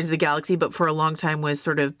post-Guardians of the Galaxy, but for a long time was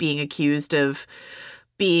sort of being accused of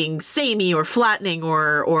being samey or flattening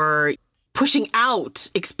or pushing out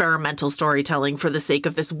experimental storytelling for the sake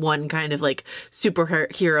of this one kind of like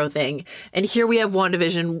superhero thing. And here we have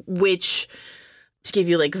WandaVision, which, to give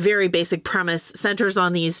you like very basic premise, centers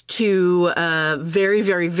on these 2 very,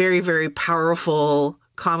 very, very, very powerful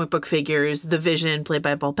comic book figures, the Vision, played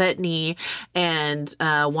by Paul Bettany, and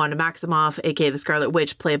Wanda Maximoff, aka the Scarlet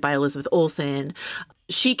Witch, played by Elizabeth Olsen.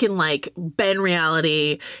 She can like bend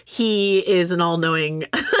reality. He is an all-knowing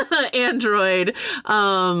android.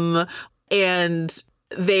 And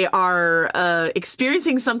they are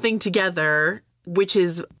experiencing something together, which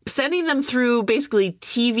is sending them through basically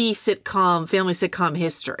TV sitcom, family sitcom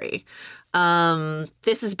history.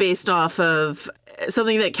 This is based off of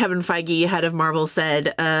something that Kevin Feige, head of Marvel,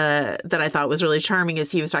 said that I thought was really charming,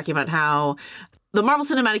 is he was talking about how the Marvel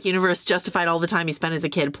Cinematic Universe justified all the time he spent as a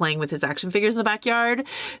kid playing with his action figures in the backyard.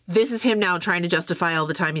 This is him now trying to justify all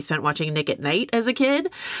the time he spent watching Nick at Night as a kid.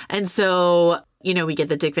 And so, you know, we get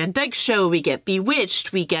the Dick Van Dyke Show, we get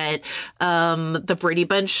Bewitched, we get the Brady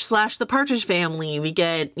Bunch / the Partridge Family, we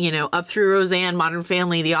get, you know, Up Through Roseanne, Modern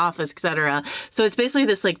Family, The Office, etc. So it's basically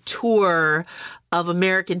this like tour of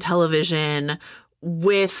American television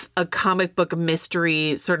with a comic book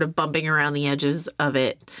mystery sort of bumping around the edges of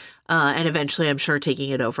it. And eventually, I'm sure,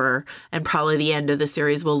 taking it over. And probably the end of the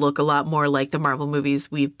series will look a lot more like the Marvel movies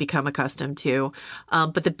we've become accustomed to.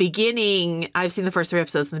 But the beginning, I've seen the first 3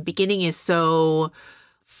 episodes, and the beginning is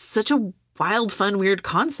such a wild, fun, weird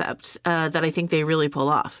concept that I think they really pull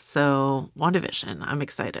off. So, WandaVision, I'm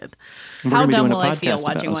excited. How dumb will I feel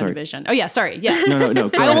watching WandaVision? Oh, yeah, sorry. Yes. No.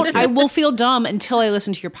 I will feel dumb until I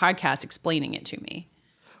listen to your podcast explaining it to me.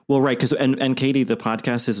 Well, right, because and Katie, the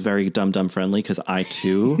podcast is very dum friendly because I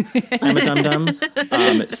too am a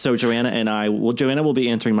dum. So Joanna will be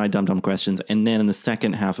answering my dum questions, and then in the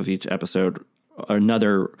second half of each episode,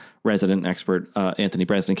 another resident expert, Anthony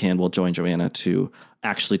Bresnikan, will join Joanna to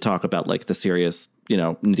actually talk about like the serious, you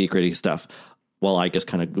know, nitty gritty stuff. Well, I guess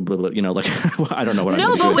kind of, you know, like, I don't know what I'm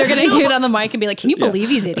going to do. They're going to get on the mic and be like, can you believe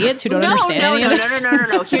these idiots who don't understand any of this?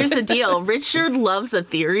 No. Here's the deal. Richard loves a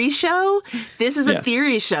theory show. This is a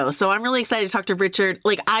theory show. So I'm really excited to talk to Richard.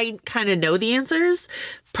 Like, I kind of know the answers,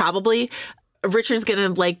 probably. Richard's going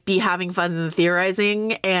to like be having fun and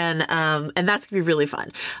theorizing, and that's going to be really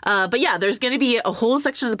fun. But yeah, there's going to be a whole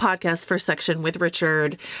section of the podcast, first section with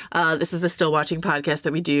Richard. This is the Still Watching podcast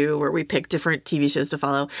that we do where we pick different TV shows to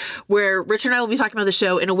follow, where Richard and I will be talking about the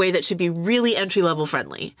show in a way that should be really entry-level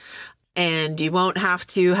friendly. And you won't have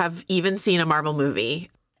to have even seen a Marvel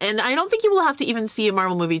movie. And I don't think you will have to even see a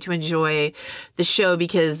Marvel movie to enjoy the show,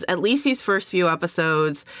 because at least these first few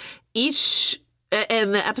episodes,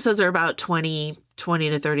 and the episodes are about 20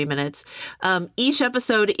 to 30 minutes. Each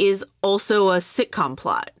episode is also a sitcom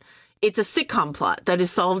plot. It's a sitcom plot that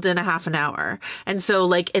is solved in a half an hour. And so,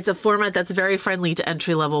 like, it's a format that's very friendly to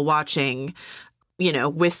entry-level watching, you know,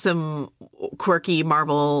 with some quirky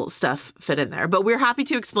Marvel stuff fit in there. But we're happy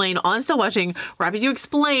to explain on Still Watching. We're happy to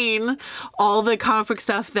explain all the comic book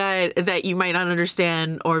stuff that you might not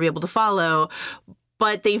understand or be able to follow.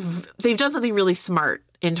 But they've done something really smart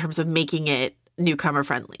in terms of making it newcomer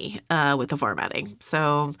friendly with the formatting.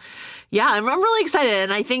 So yeah, I'm really excited,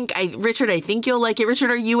 and I think Richard, you'll like it. Richard,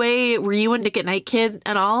 were you a Nick at Night kid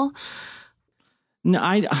at all? No,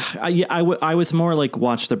 I was more like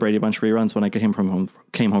watch the Brady Bunch reruns when I came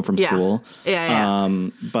home from school. Yeah.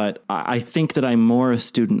 But I think that I'm more a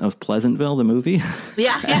student of Pleasantville, the movie.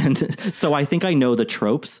 Yeah. And so I think I know the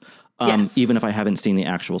tropes, even if I haven't seen the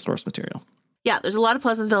actual source material. Yeah, there's a lot of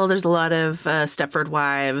Pleasantville. There's a lot of Stepford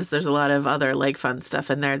Wives. There's a lot of other like fun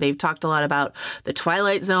stuff in there. They've talked a lot about the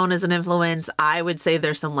Twilight Zone as an influence. I would say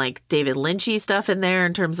there's some like David Lynchy stuff in there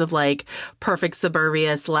in terms of like perfect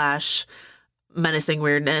suburbia / menacing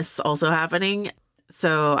weirdness also happening.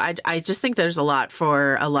 So I just think there's a lot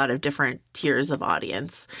for a lot of different tiers of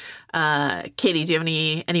audience. Katie, do you have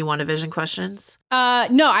any WandaVision questions?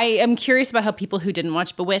 No, I am curious about how people who didn't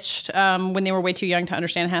watch Bewitched when they were way too young to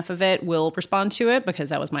understand half of it will respond to it, because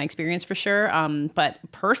that was my experience for sure. But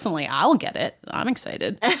personally, I'll get it. I'm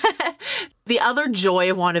excited. The other joy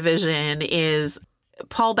of WandaVision is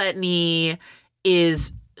Paul Bettany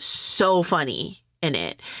is so funny in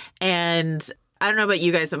it. And I don't know about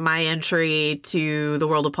you guys, but my entry to the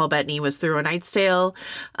world of Paul Bettany was through A Knight's Tale,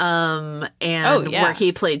 where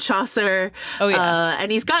he played Chaucer. Oh, yeah.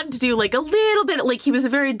 And he's gotten to do like a little bit, like he was a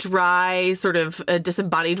very dry, sort of a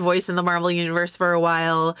disembodied voice in the Marvel Universe for a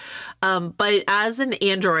while. But as an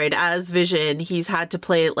android, as Vision, he's had to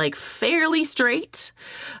play it like fairly straight,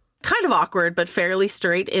 kind of awkward, but fairly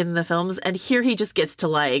straight in the films. And here he just gets to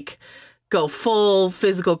like go full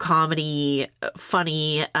physical comedy,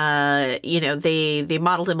 funny. They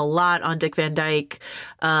modeled him a lot on Dick Van Dyke,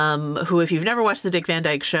 who, if you've never watched the Dick Van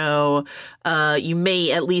Dyke Show, you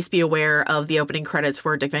may at least be aware of the opening credits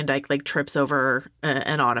where Dick Van Dyke like trips over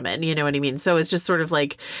an ottoman. You know what I mean? So it's just sort of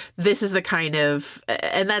like, this is the kind of,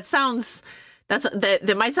 and that sounds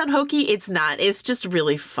That might sound hokey. It's not. It's just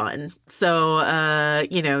really fun. So,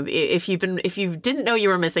 if you didn't know you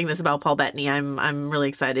were missing this about Paul Bettany, I'm really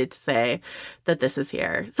excited to say that this is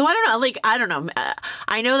here. So I don't know. I don't know.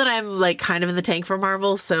 I know that I'm kind of in the tank for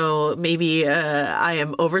Marvel, so maybe I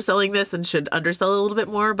am overselling this and should undersell it a little bit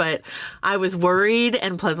more. But I was worried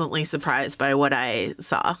and pleasantly surprised by what I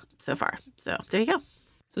saw so far. So there you go.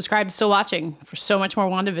 Subscribe, still watching for so much more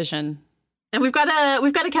WandaVision. And we've got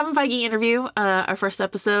a Kevin Feige interview, our first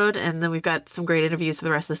episode, and then we've got some great interviews for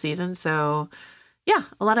the rest of the season. So, yeah,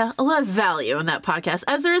 a lot of value in that podcast,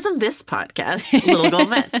 as there is in this podcast, Little Gold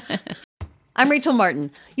Men. I'm Rachel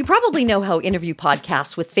Martin. You probably know how interview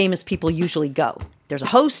podcasts with famous people usually go. There's a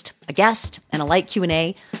host, a guest, and a light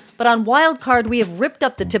Q&A. But on Wildcard, we have ripped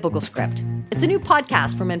up the typical script. It's a new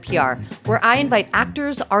podcast from NPR where I invite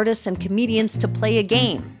actors, artists, and comedians to play a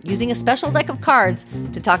game using a special deck of cards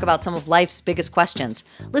to talk about some of life's biggest questions.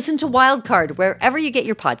 Listen to Wildcard wherever you get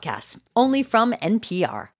your podcasts, only from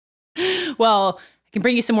NPR. Well, I can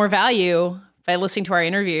bring you some more value by listening to our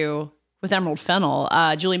interview with Emerald Fennell.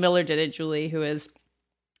 Julie Miller did it. Julie, who is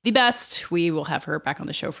the best. We will have her back on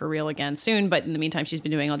the show for real again soon. But in the meantime, she's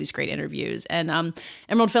been doing all these great interviews. And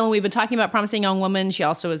Emerald Fennell, we've been talking about Promising Young Woman. She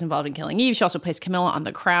also is involved in Killing Eve. She also plays Camilla on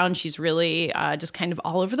The Crown. She's really just kind of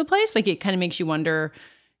all over the place. It kind of makes you wonder,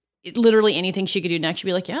 literally anything she could do next. She'd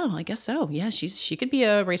be like, yeah, I guess so. Yeah, she could be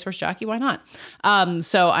a racehorse jockey. Why not?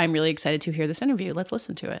 So I'm really excited to hear this interview. Let's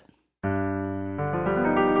listen to it.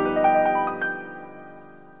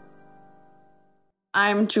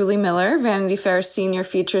 I'm Julie Miller, Vanity Fair's senior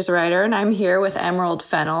features writer, and I'm here with Emerald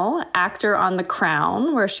Fennell, actor on The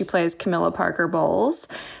Crown, where she plays Camilla Parker Bowles,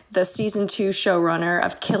 the season 2 showrunner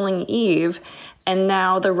of Killing Eve, and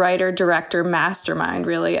now the writer-director mastermind,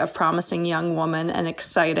 really, of Promising Young Woman, an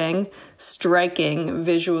exciting, striking,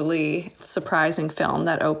 visually surprising film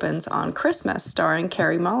that opens on Christmas, starring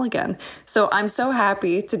Carey Mulligan. So I'm so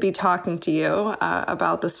happy to be talking to you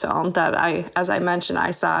about this film that as I mentioned, I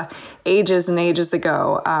saw ages and ages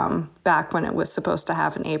ago, back when it was supposed to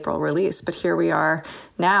have an April release. But here we are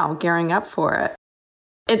now, gearing up for it.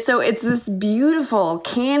 It's this beautiful,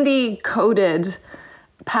 candy-coated,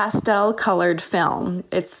 pastel-colored film.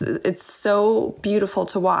 It's so beautiful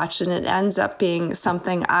to watch, and it ends up being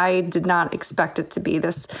something I did not expect it to be.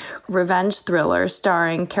 This revenge thriller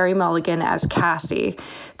starring Carey Mulligan as Cassie,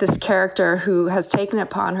 this character who has taken it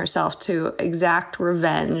upon herself to exact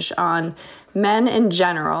revenge on men in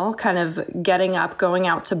general, kind of getting up, going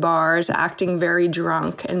out to bars, acting very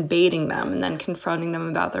drunk, and baiting them, and then confronting them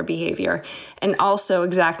about their behavior, and also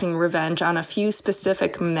exacting revenge on a few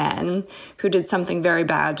specific men who did something very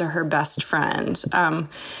bad to her best friend.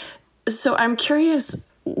 So I'm curious,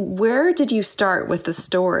 where did you start with the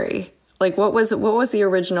story? What was the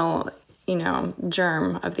original,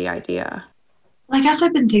 germ of the idea? I guess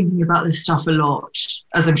I've been thinking about this stuff a lot,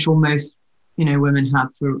 as I'm sure most women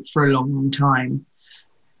have for a long, long time.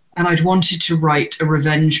 And I'd wanted to write a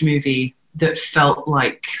revenge movie that felt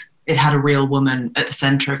like it had a real woman at the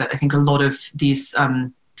center of it. I think a lot of these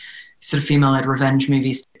sort of female-led revenge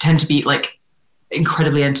movies tend to be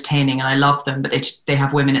incredibly entertaining, and I love them, but they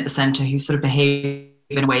have women at the center who sort of behave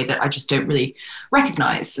in a way that I just don't really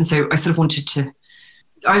recognize. And so I sort of wanted to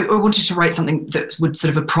write something that would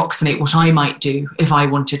sort of approximate what I might do if I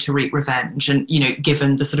wanted to wreak revenge. And,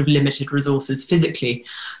 given the sort of limited resources physically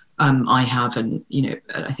I have, and,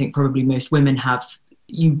 I think probably most women have,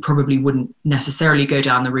 you probably wouldn't necessarily go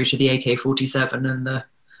down the route of the AK-47 and the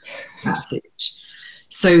passage.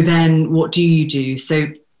 So then what do you do? So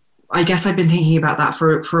I guess I've been thinking about that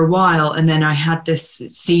for a while. And then I had this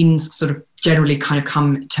scenes sort of generally kind of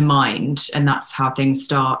come to mind, and that's how things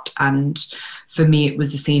start. And for me, it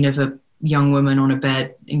was a scene of a young woman on a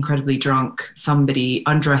bed, incredibly drunk, somebody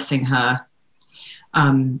undressing her.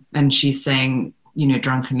 And she's saying,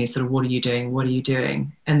 drunkenly sort of, what are you doing? What are you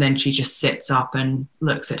doing? And then she just sits up and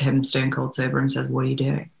looks at him stone cold sober and says, what are you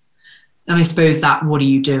doing? And I suppose that what are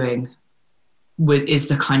you doing is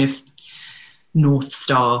the kind of North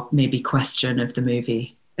Star maybe question of the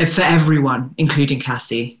movie. For everyone, including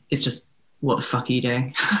Cassie, it's just, what the fuck are you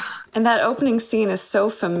doing? And that opening scene is so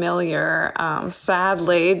familiar,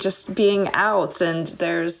 sadly, just being out, and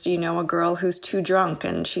there's, a girl who's too drunk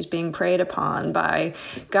and she's being preyed upon by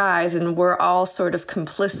guys, and we're all sort of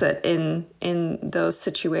complicit in those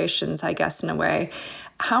situations, I guess, in a way.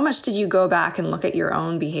 How much did you go back and look at your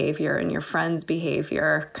own behavior and your friends'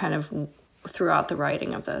 behavior kind of throughout the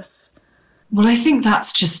writing of this? Well, I think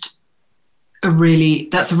that's just a really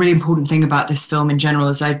important thing about this film in general,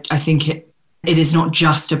 is I think it is not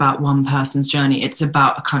just about one person's journey. It's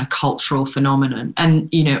about a kind of cultural phenomenon. And,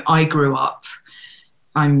 I grew up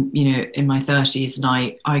I'm, in my 30s,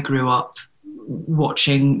 and I grew up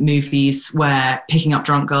watching movies where picking up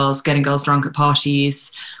drunk girls, getting girls drunk at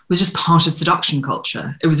parties was just part of seduction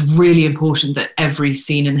culture. It was really important that every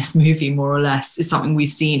scene in this movie, more or less, is something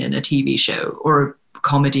we've seen in a TV show or a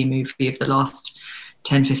comedy movie of the last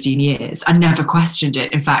 10, 15 years. I never questioned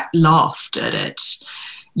it. In fact, laughed at it,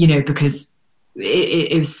 because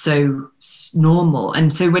it was so normal.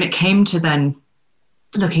 And so when it came to then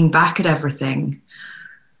looking back at everything,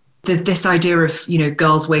 this idea of,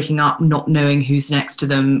 girls waking up, not knowing who's next to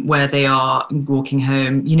them, where they are, and walking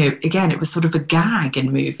home, again, it was sort of a gag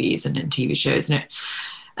in movies and in TV shows.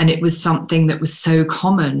 And it was something that was so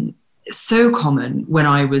common when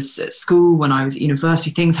I was at school, when I was at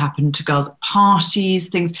university. Things happened to girls at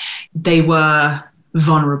parties, they were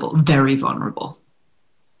vulnerable, very vulnerable.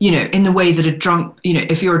 In the way that a drunk,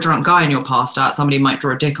 if you're a drunk guy and you're passed out, somebody might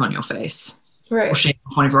draw a dick on your face, right, or shave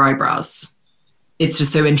off one of your eyebrows. It's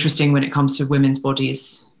just so interesting when it comes to women's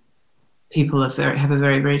bodies. People have a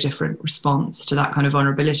very, very different response to that kind of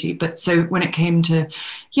vulnerability. But so when it came to,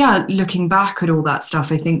 looking back at all that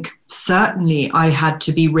stuff, I think certainly I had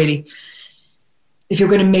to be really, if you're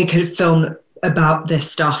going to make a film about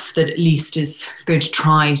this stuff that at least is going to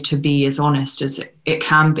try to be as honest as it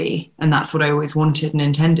can be, and that's what I always wanted and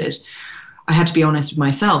intended, I had to be honest with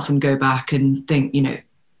myself and go back and think,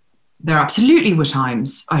 there absolutely were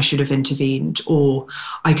times I should have intervened, or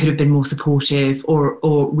I could have been more supportive,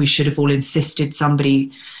 or we should have all insisted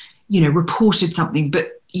somebody, reported something.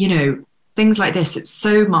 But, things like this, it's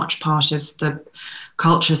so much part of the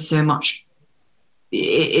culture, so much.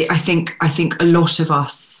 I think a lot of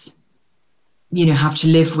us, have to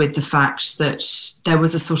live with the fact that there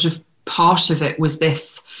was a sort of part of it was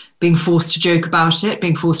this being forced to joke about it,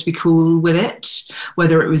 being forced to be cool with it,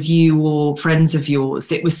 whether it was you or friends of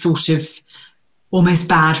yours. It was sort of almost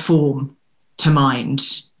bad form to mind,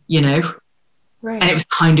 right. And it was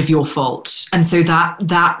kind of your fault. And so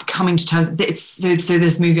that coming to terms, so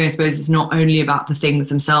this movie, I suppose, is not only about the things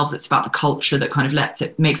themselves, it's about the culture that kind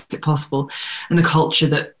of makes it possible, and the culture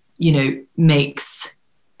that, makes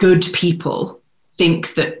good people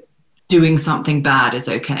think that doing something bad is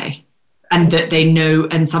okay. And that they know,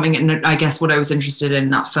 and something, and I guess what I was interested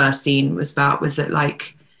in that first scene was that,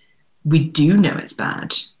 like, we do know it's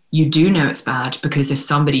bad. You do know it's bad, because if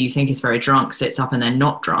somebody you think is very drunk sits up and they're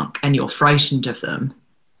not drunk and you're frightened of them,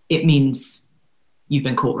 it means you've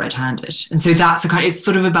been caught red-handed. And so that's it's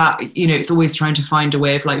sort of about, it's always trying to find a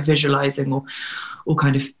way of like visualizing or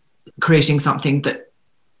kind of creating something that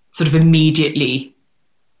sort of immediately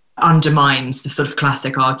undermines the sort of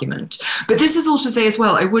classic argument. But this is all to say as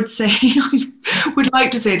well, I would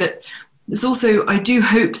like to say that there's also, I do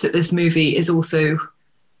hope that this movie is also,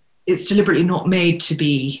 it's deliberately not made to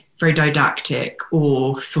be very didactic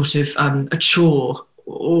or sort of a chore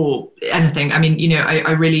or anything. I mean,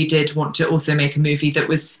 I really did want to also make a movie that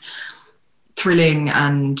was thrilling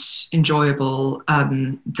and enjoyable,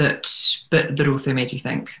 that also made you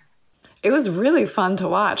think. It was really fun to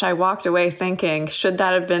watch. I walked away thinking, should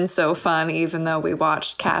that have been so fun, even though we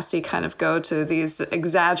watched Cassie kind of go to these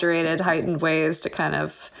exaggerated, heightened ways to kind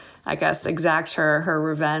of, I guess, exact her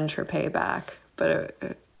revenge, her payback. But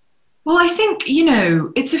well, I think,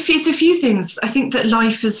 it's a few things. I think that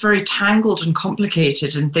life is very tangled and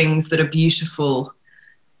complicated, and things that are beautiful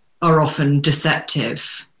are often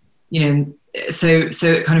deceptive, So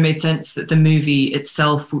it kind of made sense that the movie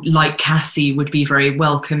itself, like Cassie, would be very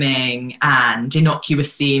welcoming and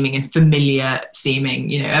innocuous seeming and familiar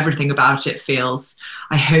seeming. Everything about it feels,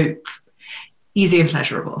 I hope, easy and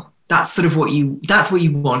pleasurable. That's sort of what you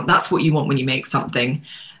want. That's what you want when you make something.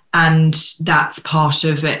 And that's part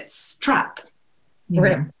of its trap.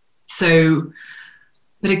 Right. So,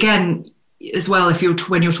 but again, as well,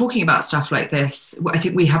 when you're talking about stuff like this, I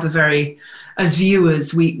think we have as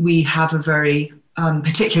viewers, we have a very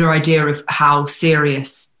particular idea of how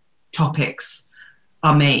serious topics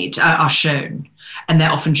are shown, and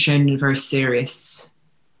they're often shown in a very serious,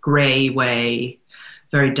 grey way,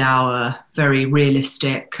 very dour, very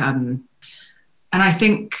realistic. And I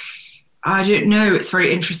think, I don't know, it's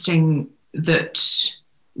very interesting that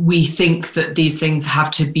we think that these things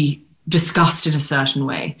have to be discussed in a certain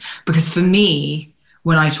way, because for me,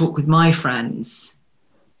 when I talk with my friends,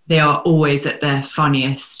 they are always at their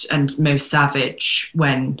funniest and most savage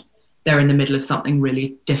when they're in the middle of something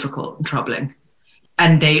really difficult and troubling.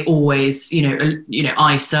 And they always,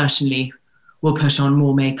 I certainly will put on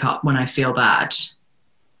more makeup when I feel bad.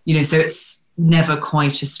 So it's never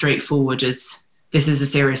quite as straightforward as this is a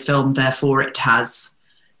serious film, therefore it has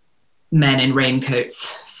men in raincoats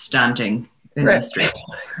standing in the street,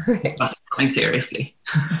 discussing something seriously.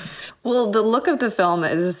 Well, the look of the film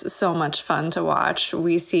is so much fun to watch.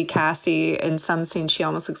 We see Cassie in some scenes, she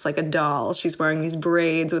almost looks like a doll. She's wearing these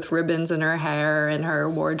braids with ribbons in her hair, and her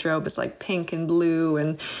wardrobe is like pink and blue,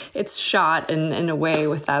 and it's shot in a way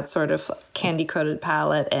with that sort of candy-coated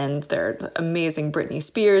palette, and there are amazing Britney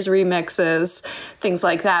Spears remixes, things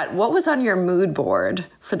like that. What was on your mood board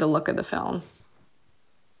for the look of the film?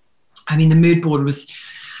 I mean, the mood board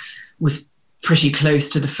was pretty close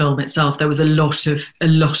to the film itself. There was a lot of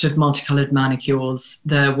multicolored manicures.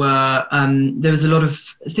 There was a lot of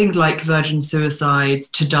things like Virgin Suicides,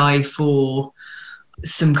 To Die For,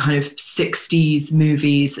 some kind of 60s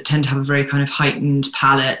movies that tend to have a very kind of heightened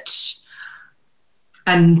palette.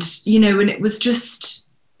 And, and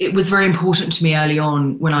it was very important to me early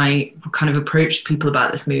on when I kind of approached people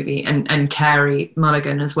about this movie, and Carey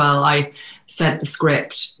Mulligan as well. I sent the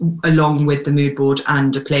script along with the mood board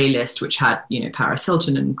and a playlist which had, Paris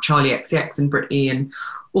Hilton and Charlie XCX and Britney and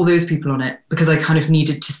all those people on it, because I kind of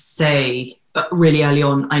needed to say really early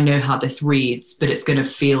on, I know how this reads, but it's going to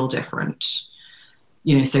feel different.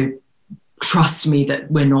 So trust me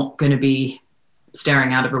that we're not going to be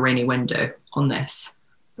staring out of a rainy window on this.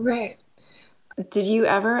 Right. Did you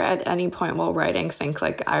ever at any point while writing think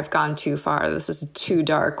like, I've gone too far, this is too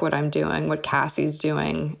dark what I'm doing, what Cassie's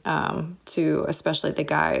doing, to especially the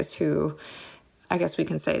guys who, I guess we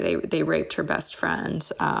can say they raped her best friend,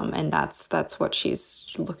 and that's what she's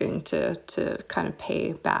looking to kind of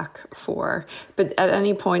pay back for. But at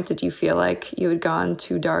any point did you feel like you had gone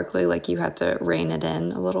too darkly, like you had to rein it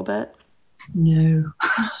in a little bit? No.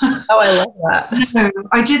 Oh, I love that. No,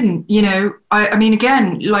 I didn't. I mean,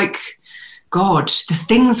 again, like, God, the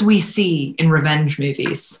things we see in revenge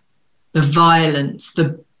movies, the violence,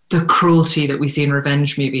 the cruelty that we see in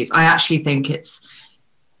revenge movies, I actually think it's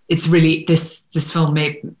really, this film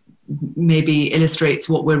maybe illustrates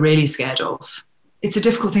what we're really scared of. It's a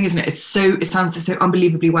difficult thing, isn't it? It sounds so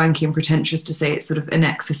unbelievably wanky and pretentious to say it's sort of an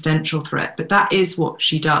existential threat, but that is what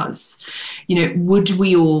she does. Would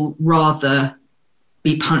we all rather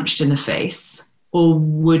be punched in the face, or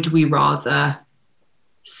would we rather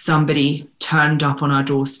somebody turned up on our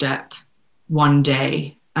doorstep one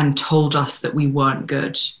day and told us that we weren't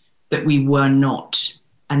good, that we were not,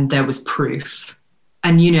 and there was proof?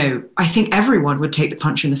 And, I think everyone would take the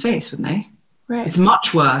punch in the face, wouldn't they? Right. It's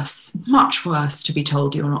much worse to be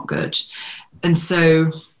told you're not good. And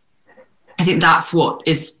so I think that's what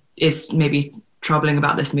is maybe troubling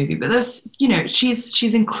about this movie. But there's,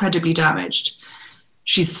 she's incredibly damaged.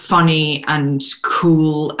 She's funny and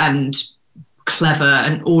cool and clever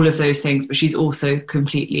and all of those things, but she's also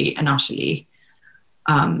completely and utterly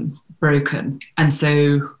broken. And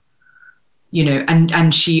so,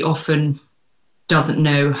 and she often doesn't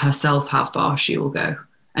know herself how far she will go.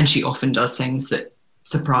 And she often does things that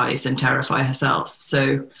surprise and terrify herself.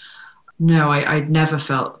 So no, I never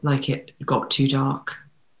felt like it got too dark.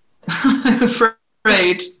 I'm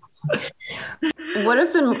afraid. What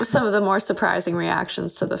have been some of the more surprising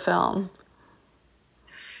reactions to the film?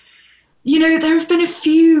 There have been a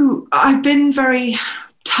few. I've been very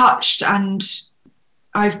touched, and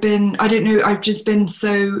it's been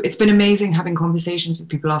amazing having conversations with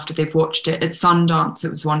people after they've watched it. At Sundance,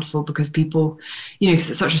 it was wonderful because people,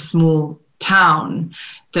 because it's such a small town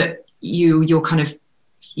that you're kind of,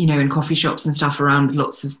 in coffee shops and stuff around with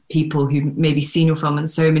lots of people who maybe seen your film, and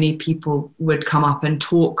so many people would come up and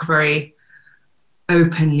talk very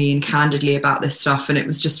openly and candidly about this stuff, and it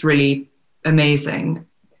was just really amazing.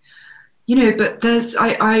 But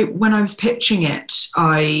when I was pitching it,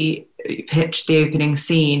 I pitched the opening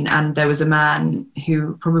scene, and there was a man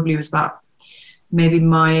who probably was about maybe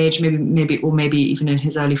my age, maybe even in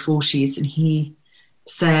his early 40s. And he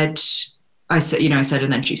said, I said,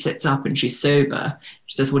 and then she sits up and she's sober.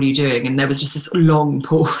 She says, "What are you doing?" And there was just this long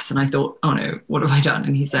pause. And I thought, oh no, what have I done?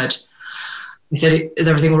 And he said, "Is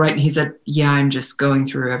everything all right?" And he said, "Yeah, I'm just going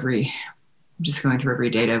through every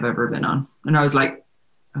date I've ever been on." And I was like,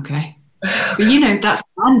 okay. But that's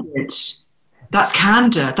candid. That's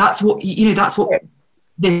candor. That's what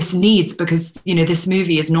this needs, because this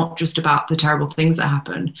movie is not just about the terrible things that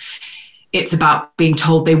happen. It's about being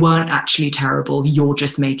told they weren't actually terrible. You're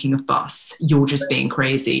just making a fuss. You're just being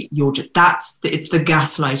crazy. It's the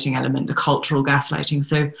gaslighting element, the cultural gaslighting.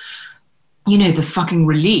 So, the fucking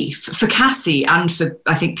relief for Cassie and for,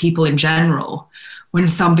 I think, people in general, when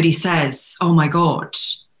somebody says, "Oh my God,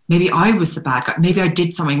 maybe I was the bad guy. Maybe I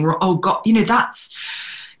did something wrong. Oh God," that's,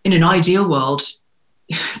 in an ideal world,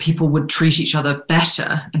 people would treat each other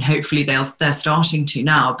better, and hopefully they're starting to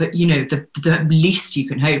now. But the least you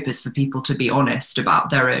can hope is for people to be honest about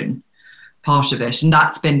their own part of it, and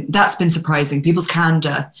that's been surprising. People's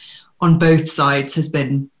candor on both sides has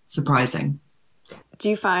been surprising. Do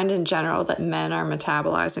you find in general that men are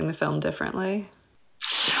metabolizing the film differently?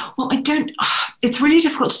 Well, it's really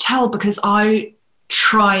difficult to tell because I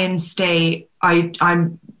try and stay,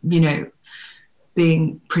 I'm,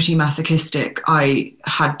 being pretty masochistic. I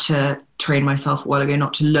had to train myself a while ago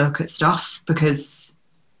not to look at stuff because,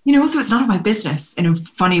 also it's none of my business in a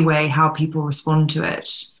funny way how people respond to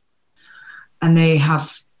it. And they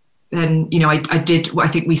have, then, I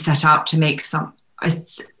think we set out to make something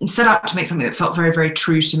that felt very, very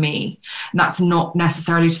true to me. And that's not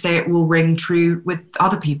necessarily to say it will ring true with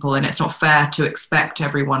other people. And it's not fair to expect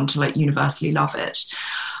everyone to universally love it.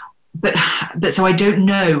 But so I don't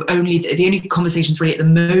know, the only conversations really at the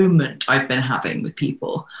moment I've been having with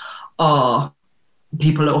people are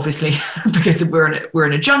people obviously, because we're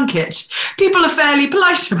in a junket, people are fairly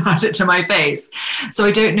polite about it to my face. So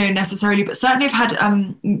I don't know necessarily, but certainly I've had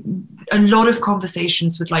a lot of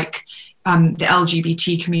conversations with the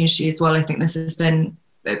LGBT community as well. I think this has been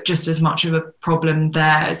just as much of a problem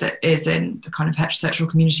there as it is in the kind of heterosexual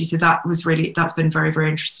community. So that's been very, very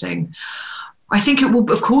interesting. I think it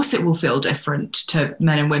will feel different to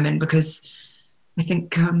men and women because I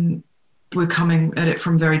think we're coming at it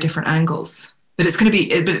from very different angles. But it's going to be,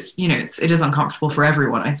 it is uncomfortable for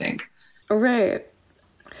everyone, I think. Right.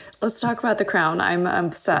 Let's talk about The Crown. I'm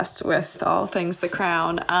obsessed with all things The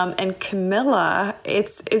Crown. And Camilla,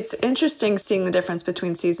 it's interesting seeing the difference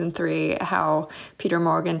between season 3, how Peter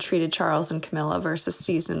Morgan treated Charles and Camilla versus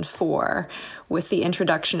season 4 with the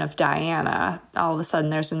introduction of Diana. All of a sudden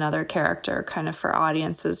there's another character kind of for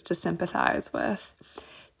audiences to sympathize with.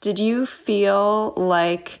 Did you feel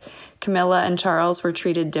like Camilla and Charles were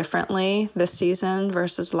treated differently this season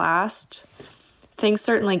versus last? Things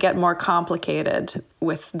certainly get more complicated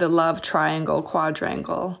with the love triangle,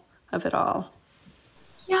 quadrangle of it all.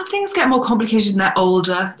 Yeah, things get more complicated when they're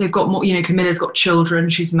older. They've got more, Camilla's got children,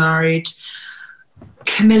 she's married.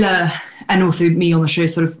 Camilla and also me on the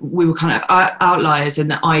show, we were kind of outliers in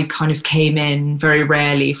that I kind of came in very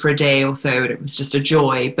rarely for a day or so, and it was just a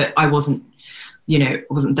joy, but I wasn't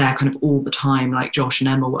there kind of all the time like Josh and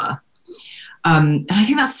Emma were. And I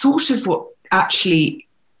think that's sort of what actually,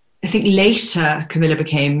 I think later Camilla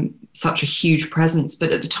became such a huge presence,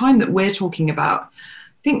 but at the time that we're talking about,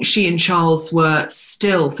 I think she and Charles were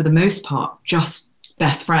still, for the most part, just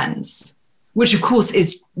best friends, which of course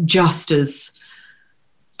is just as,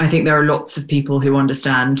 I think there are lots of people who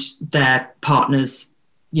understand their partner's,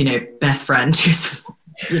 best friend who's,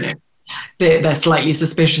 they're slightly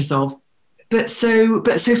suspicious of. But so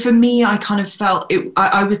for me, I kind of felt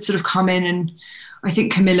I would sort of come in, and I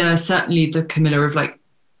think Camilla, certainly the Camilla of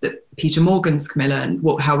Peter Morgan's Camilla, and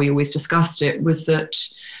how we always discussed it was that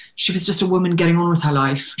she was just a woman getting on with her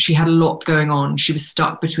life. She had a lot going on. She was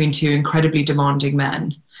stuck between two incredibly demanding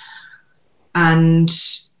men. And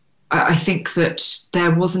I think that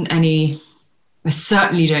there wasn't I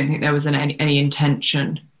certainly don't think there was any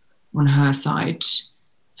intention on her side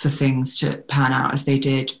for things to pan out as they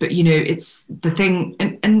did. But, it's the thing,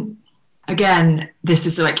 and again, this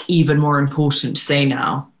is even more important to say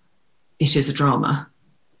now, it is a drama.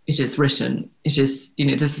 It is written. It is,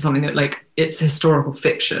 this is something that it's historical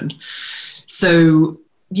fiction. So,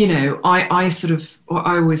 I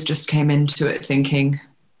always just came into it thinking,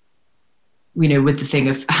 with the thing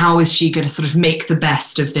of how is she going to sort of make the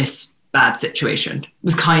best of this bad situation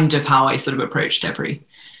was kind of how I sort of approached every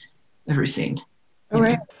scene. All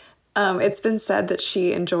right. It's been said that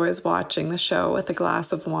she enjoys watching the show with a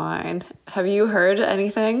glass of wine. Have you heard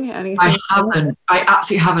anything? I haven't. I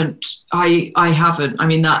absolutely haven't. I haven't. I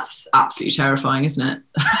mean, that's absolutely terrifying, isn't it?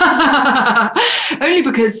 Only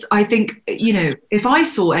because I think, if I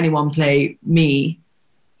saw anyone play me,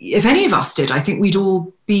 if any of us did, I think we'd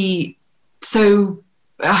all be so,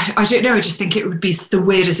 I don't know, I just think it would be the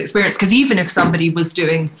weirdest experience. Because even if somebody was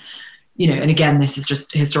doing, and again, this is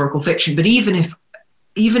just historical fiction, but even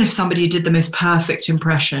if somebody did the most perfect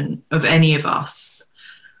impression of any of us,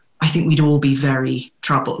 I think we'd all be very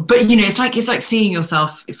troubled. But, it's like seeing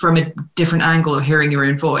yourself from a different angle or hearing your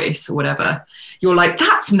own voice or whatever. You're like,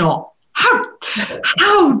 that's not,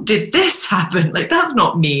 how did this happen? That's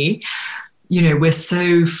not me. We're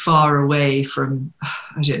so far away from,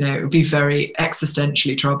 I don't know, it would be very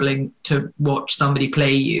existentially troubling to watch somebody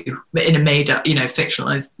play you in a made up,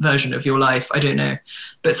 fictionalized version of your life. I don't know.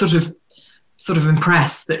 But sort of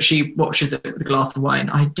impressed that she watches it with a glass of wine.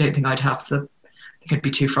 I don't think I think I'd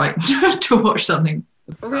be too frightened to watch something.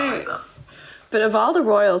 Right. But of all the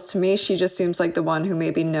royals, to me, she just seems like the one who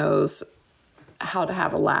maybe knows how to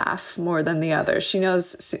have a laugh more than the others. She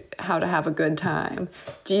knows how to have a good time.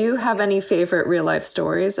 Do you have any favorite real life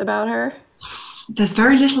stories about her? There's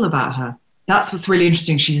very little about her. that's what's really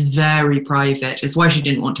interesting. She's very private. It's why she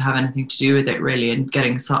didn't want to have anything to do with it, really, and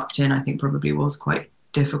getting sucked in, I think, probably was quite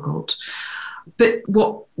difficult. But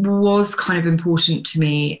what was kind of important to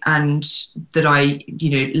me, and that I,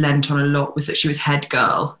 lent on a lot, was that she was head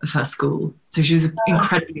girl of her school. So she was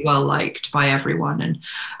incredibly well liked by everyone, and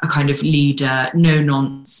a kind of leader, no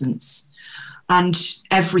nonsense. And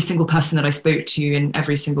every single person that I spoke to, and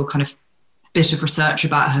every single kind of bit of research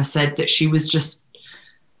about her, said that she was just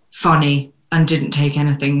funny and didn't take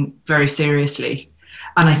anything very seriously.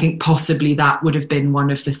 And I think possibly that would have been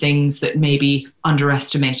one of the things that maybe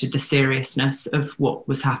underestimated the seriousness of what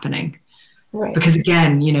was happening. Right. Because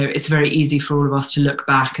again, it's very easy for all of us to look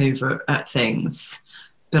back over at things,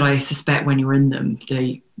 but I suspect when you're in them,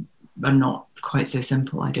 they are not quite so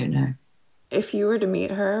simple. I don't know. If you were to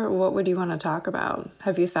meet her, what would you want to talk about?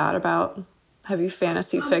 Have you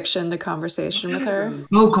fantasy fictioned a conversation with her?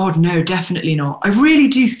 Oh God, no, definitely not. I really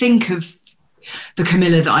do think of the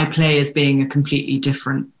Camilla that I play as being a completely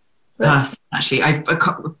different person, actually. I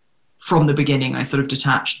from the beginning, I sort of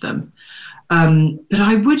detached them. But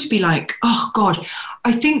I would be like, oh God,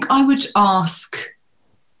 I think I would ask,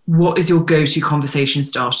 what is your go-to conversation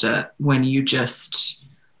starter when you just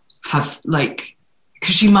have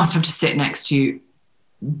because she must have to sit next to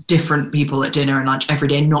different people at dinner and lunch every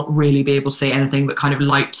day and not really be able to say anything but kind of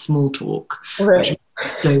light small talk, which is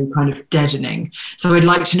so kind of deadening. So I'd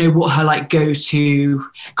like to know what her go-to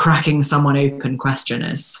cracking someone open question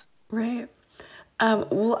is. Right.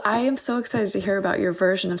 Well, I am so excited to hear about your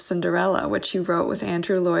version of Cinderella, which you wrote with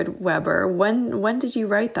Andrew Lloyd Webber. When did you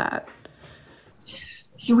write that?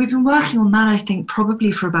 So we've been working on that, I think,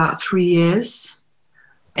 probably for about 3 years.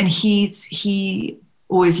 And he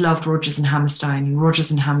always loved Rodgers and Hammerstein.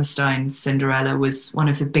 Rodgers and Hammerstein's Cinderella was one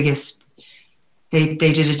of the biggest. They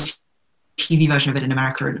did a TV version of it in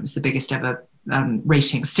America, and it was the biggest ever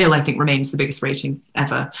rating. Still, I think, remains the biggest rating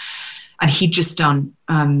ever. And he'd just done,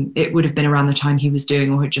 it would have been around the time he was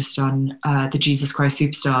doing, or had just done the Jesus Christ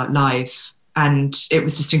Superstar live. And it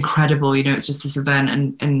was just incredible. It's just this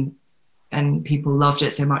event, and people loved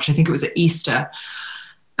it so much. I think it was at Easter.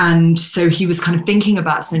 And so he was kind of thinking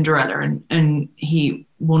about Cinderella, and he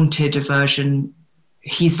wanted a version.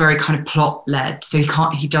 He's very kind of plot led, so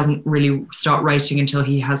he doesn't really start writing until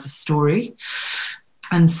he has a story.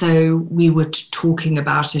 And so we were talking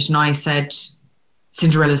about it, and I said,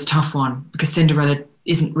 Cinderella's a tough one, because Cinderella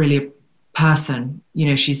isn't really a person.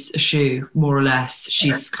 She's a shoe, more or less.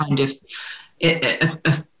 She's kind of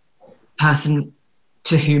a person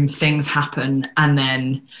to whom things happen, and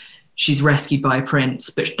then she's rescued by a prince,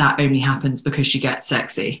 but that only happens because she gets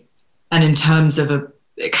sexy. And in terms of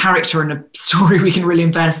a character and a story we can really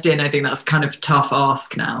invest in, I think that's kind of a tough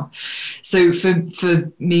ask now. So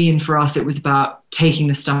for me and for us, it was about taking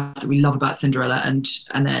the stuff that we love about Cinderella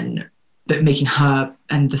but making her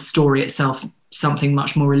and the story itself something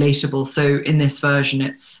much more relatable. So in this version,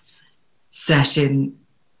 it's set in,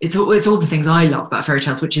 it's all the things I love about fairy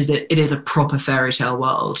tales, which is it is a proper fairy tale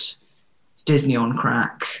world. It's Disney on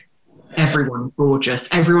crack. Everyone's gorgeous.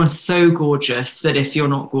 Everyone's so gorgeous that if you're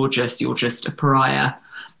not gorgeous, you're just a pariah,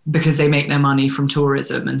 because they make their money from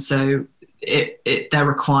tourism. And so they're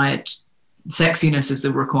required. Sexiness is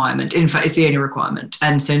a requirement. In fact, it's the only requirement.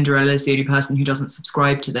 And Cinderella is the only person who doesn't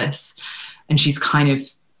subscribe to this. And she's kind of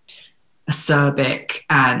acerbic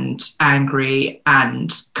and angry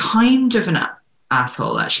and kind of an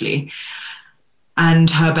asshole, actually. And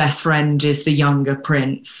her best friend is the younger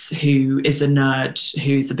prince, who is a nerd,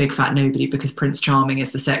 who's a big fat nobody, because Prince Charming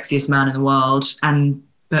is the sexiest man in the world.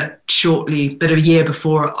 But a year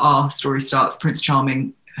before our story starts, Prince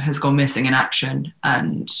Charming has gone missing in action,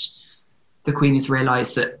 and the Queen has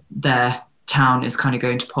realised that their town is kind of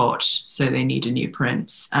going to pot, so they need a new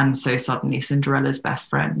prince. And so suddenly Cinderella's best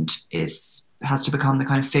friend has to become the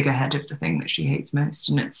kind of figurehead of the thing that she hates most.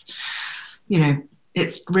 And it's,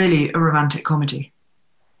 it's really a romantic comedy.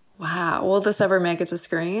 Wow. Will this ever make it to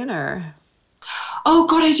screen, or? Oh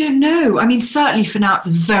God, I don't know. I mean, certainly for now, it's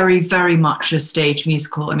very, very much a stage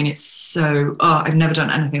musical. I mean, it's so, I've never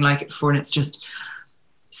done anything like it before, and it's just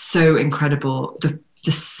so incredible.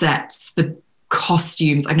 The sets, the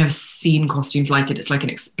costumes, I've never seen costumes like it. It's like an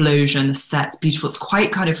explosion. The set's beautiful. It's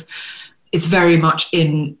quite kind of, it's very much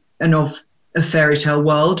in and of a fairy tale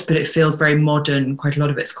world, but it feels very modern. Quite a lot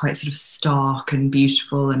of it's quite sort of stark and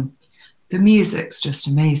beautiful, and the music's just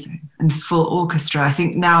amazing. And the full orchestra. I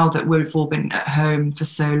think now that we've all been at home for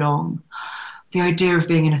so long, the idea of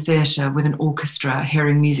being in a theatre with an orchestra,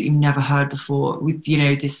 hearing music you've never heard before, with,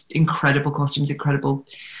 this incredible costumes, incredible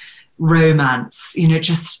romance,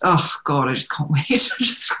 just, oh God, I just can't wait. I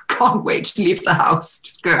just can't wait to leave the house.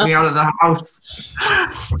 Just get me out of the house.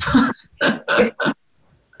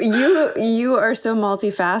 You are so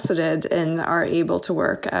multifaceted and are able to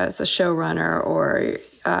work as a showrunner or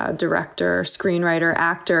director, screenwriter,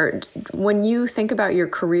 actor. When you think about your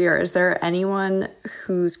career, is there anyone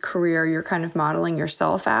whose career you're kind of modeling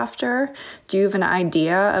yourself after? Do you have an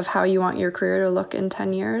idea of how you want your career to look in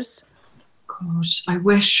 10 years? God, I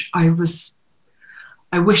wish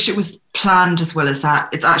it was planned as well as that.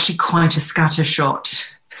 It's actually quite a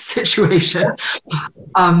scattershot situation.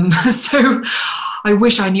 So I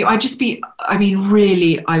wish I knew.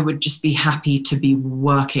 Really, I would just be happy to be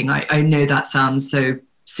working. I know that sounds so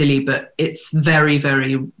silly, but it's very,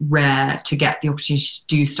 very rare to get the opportunity to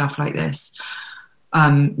do stuff like this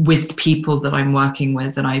with people that I'm working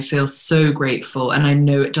with. And I feel so grateful. And I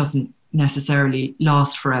know it doesn't necessarily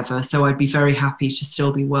last forever. So I'd be very happy to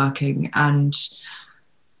still be working. And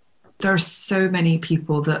there are so many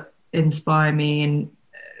people that inspire me, and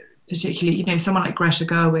particularly, someone like Greta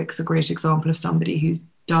Gerwig's a great example of somebody who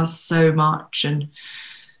does so much, and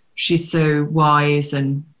she's so wise,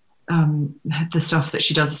 and the stuff that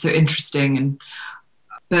she does is so interesting.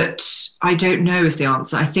 But I don't know is the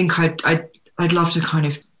answer. I think I'd love to kind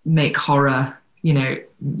of make horror,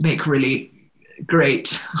 make really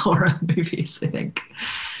great horror movies, I think.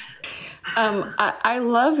 I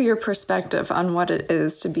love your perspective on what it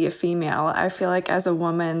is to be a female. I feel like as a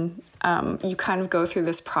woman, you kind of go through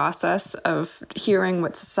this process of hearing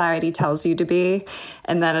what society tells you to be,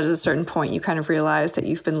 and then at a certain point you kind of realize that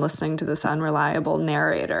you've been listening to this unreliable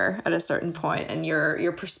narrator at a certain point, and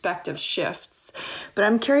your perspective shifts. But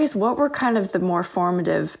I'm curious, what were kind of the more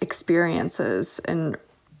formative experiences and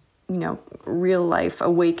real life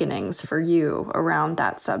awakenings for you around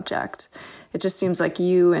that subject? It just seems like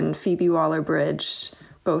you and Phoebe Waller-Bridge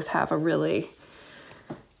both have a really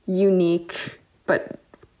unique but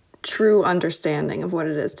true understanding of what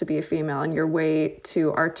it is to be a female, and your way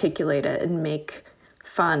to articulate it and make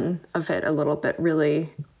fun of it a little bit really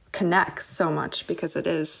connects so much because it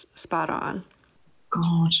is spot on.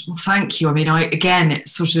 God, well, thank you.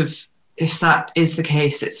 It's sort of, if that is the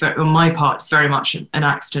case, it's on my part, it's very much an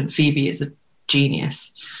accident. Phoebe is a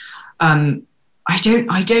genius. I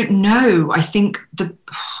don't know. I think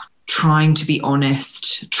trying to be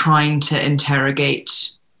honest, trying to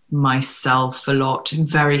interrogate myself a lot. I'm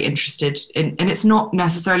very interested in, and it's not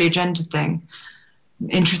necessarily a gender thing. I'm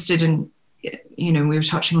interested in, we were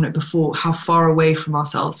touching on it before, how far away from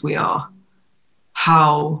ourselves we are,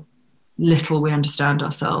 how little we understand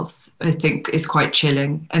ourselves, I think is quite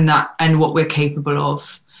chilling, and what we're capable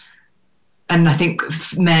of. And I think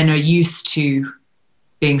men are used to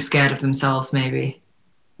being scared of themselves. Maybe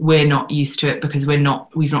we're not used to it because we've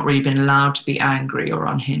not really been allowed to be angry or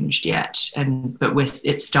unhinged yet. But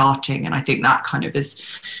it's starting, and I think that kind of is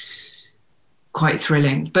quite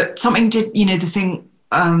thrilling. But something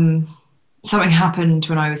something happened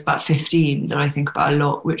when I was about 15 that I think about a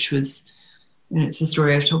lot, which was, and it's a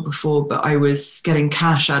story I've told before, but I was getting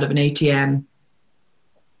cash out of an ATM,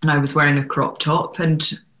 and I was wearing a crop top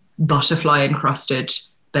and butterfly encrusted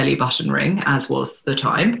belly button ring, as was the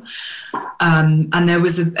time. And I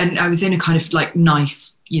was in a kind of like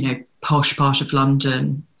nice, posh part of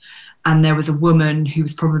London. And there was a woman who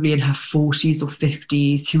was probably in her 40s or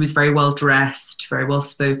 50s, who was very well dressed, very well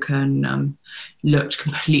spoken, looked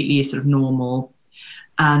completely sort of normal.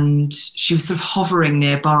 And she was sort of hovering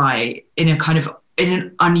nearby in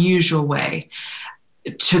an unusual way,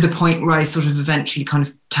 to the point where I sort of eventually kind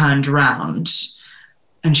of turned around,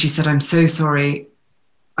 and she said, I'm so sorry.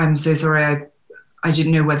 I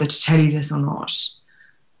didn't know whether to tell you this or not,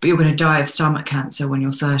 but you're going to die of stomach cancer when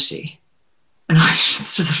you're 30. And I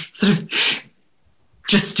sort of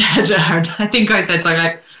just stared at her. And I think I said something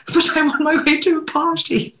like, but I'm on my way to a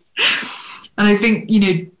party. And I think,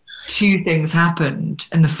 two things happened.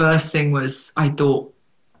 And the first thing was, I thought,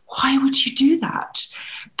 why would you do that?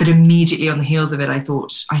 But immediately on the heels of it, I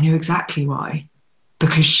thought, I know exactly why.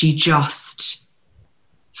 Because she just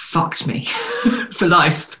fucked me for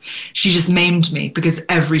life. She just maimed me, because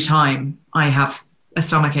every time I have a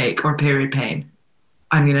stomachache or a period pain,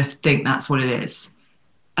 I'm going to think that's what it is.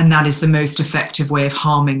 And that is the most effective way of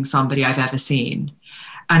harming somebody I've ever seen.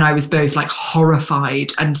 And I was both like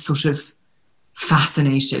horrified and sort of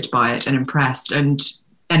fascinated by it and impressed. And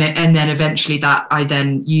then eventually I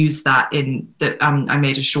then used that in that. I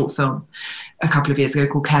made a short film a couple of years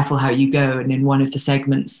ago called Careful How You Go. And in one of the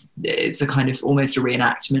segments, it's a kind of almost a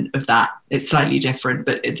reenactment of that. It's slightly different,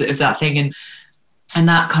 but of that thing. And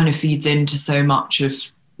that kind of feeds into so much of,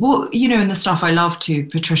 and the stuff I love too,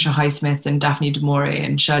 Patricia Highsmith and Daphne du Maurier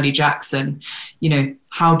and Shirley Jackson,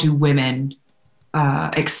 how do women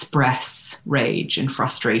express rage and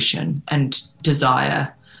frustration and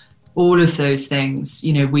desire all of those things,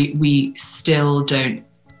 we still don't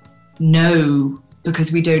know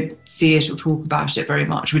because we don't see it or talk about it very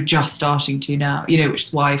much. We're just starting to now, which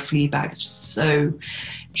is why Fleabag is just so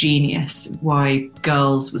genius, why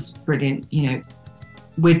Girls was brilliant.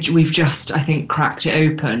 We've just, I think, cracked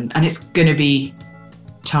it open, and it's going to be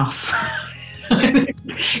tough.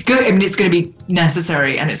 Good. I mean, it's going to be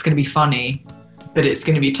necessary and it's going to be funny, but it's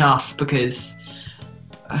going to be tough because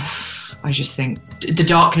I just think the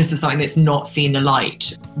darkness of something that's not seen the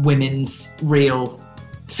light, women's real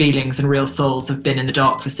feelings and real souls have been in the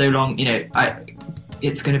dark for so long,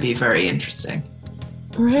 it's going to be very interesting.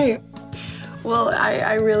 Right. Well,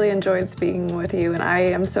 I really enjoyed speaking with you, and I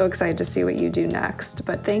am so excited to see what you do next.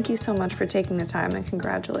 But thank you so much for taking the time, and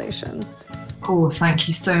congratulations. Of course, thank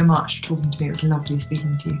you so much for talking to me. It was lovely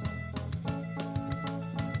speaking to you.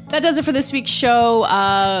 That does it for this week's show.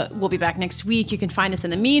 We'll be back next week. You can find us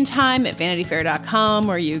in the meantime at vanityfair.com,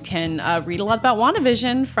 where you can read a lot about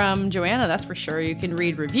WandaVision from Joanna, that's for sure. You can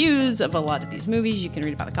read reviews of a lot of these movies. You can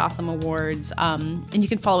read about the Gotham Awards. And you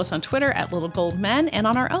can follow us on Twitter at Little Gold Men and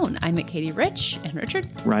on our own. I'm at Katie Rich and Richard.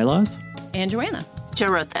 Rylas. And Joanna. Joe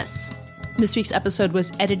wrote this. This week's episode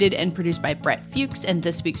was edited and produced by Brett Fuchs, and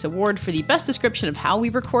this week's award for the best description of how we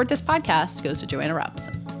record this podcast goes to Joanna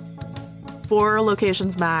Robinson. 4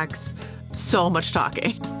 locations max, so much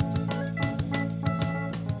talking.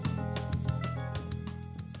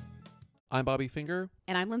 I'm Bobby Finger.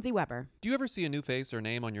 And I'm Lindsay Weber. Do you ever see a new face or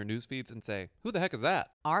name on your news feeds and say, who the heck is that?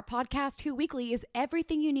 Our podcast, Who Weekly, is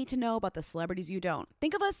everything you need to know about the celebrities you don't.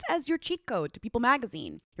 Think of us as your cheat code to People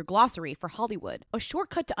magazine, your glossary for Hollywood, a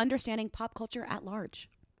shortcut to understanding pop culture at large.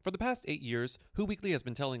 For the past 8 years, Who Weekly has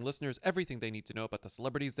been telling listeners everything they need to know about the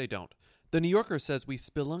celebrities they don't. The New Yorker says we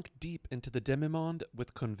spelunk deep into the demi-monde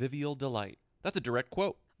with convivial delight. That's a direct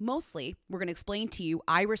quote. Mostly, we're going to explain to you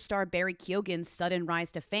Irish star Barry Keoghan's sudden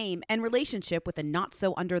rise to fame and relationship with a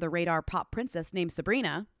not-so-under-the-radar pop princess named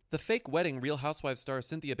Sabrina. The fake wedding Real Housewives star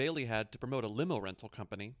Cynthia Bailey had to promote a limo rental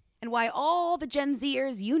company. And why all the Gen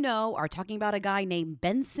Zers you know are talking about a guy named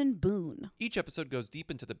Benson Boone. Each episode goes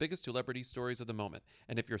deep into the biggest celebrity stories of the moment.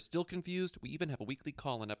 And if you're still confused, we even have a weekly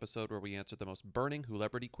call-in episode where we answer the most burning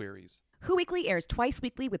celebrity queries. Who Weekly airs twice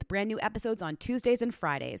weekly with brand new episodes on Tuesdays and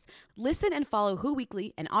Fridays. Listen and follow Who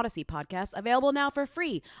Weekly, an Odyssey podcast, available now for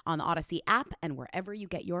free on the Odyssey app and wherever you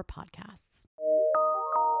get your podcasts.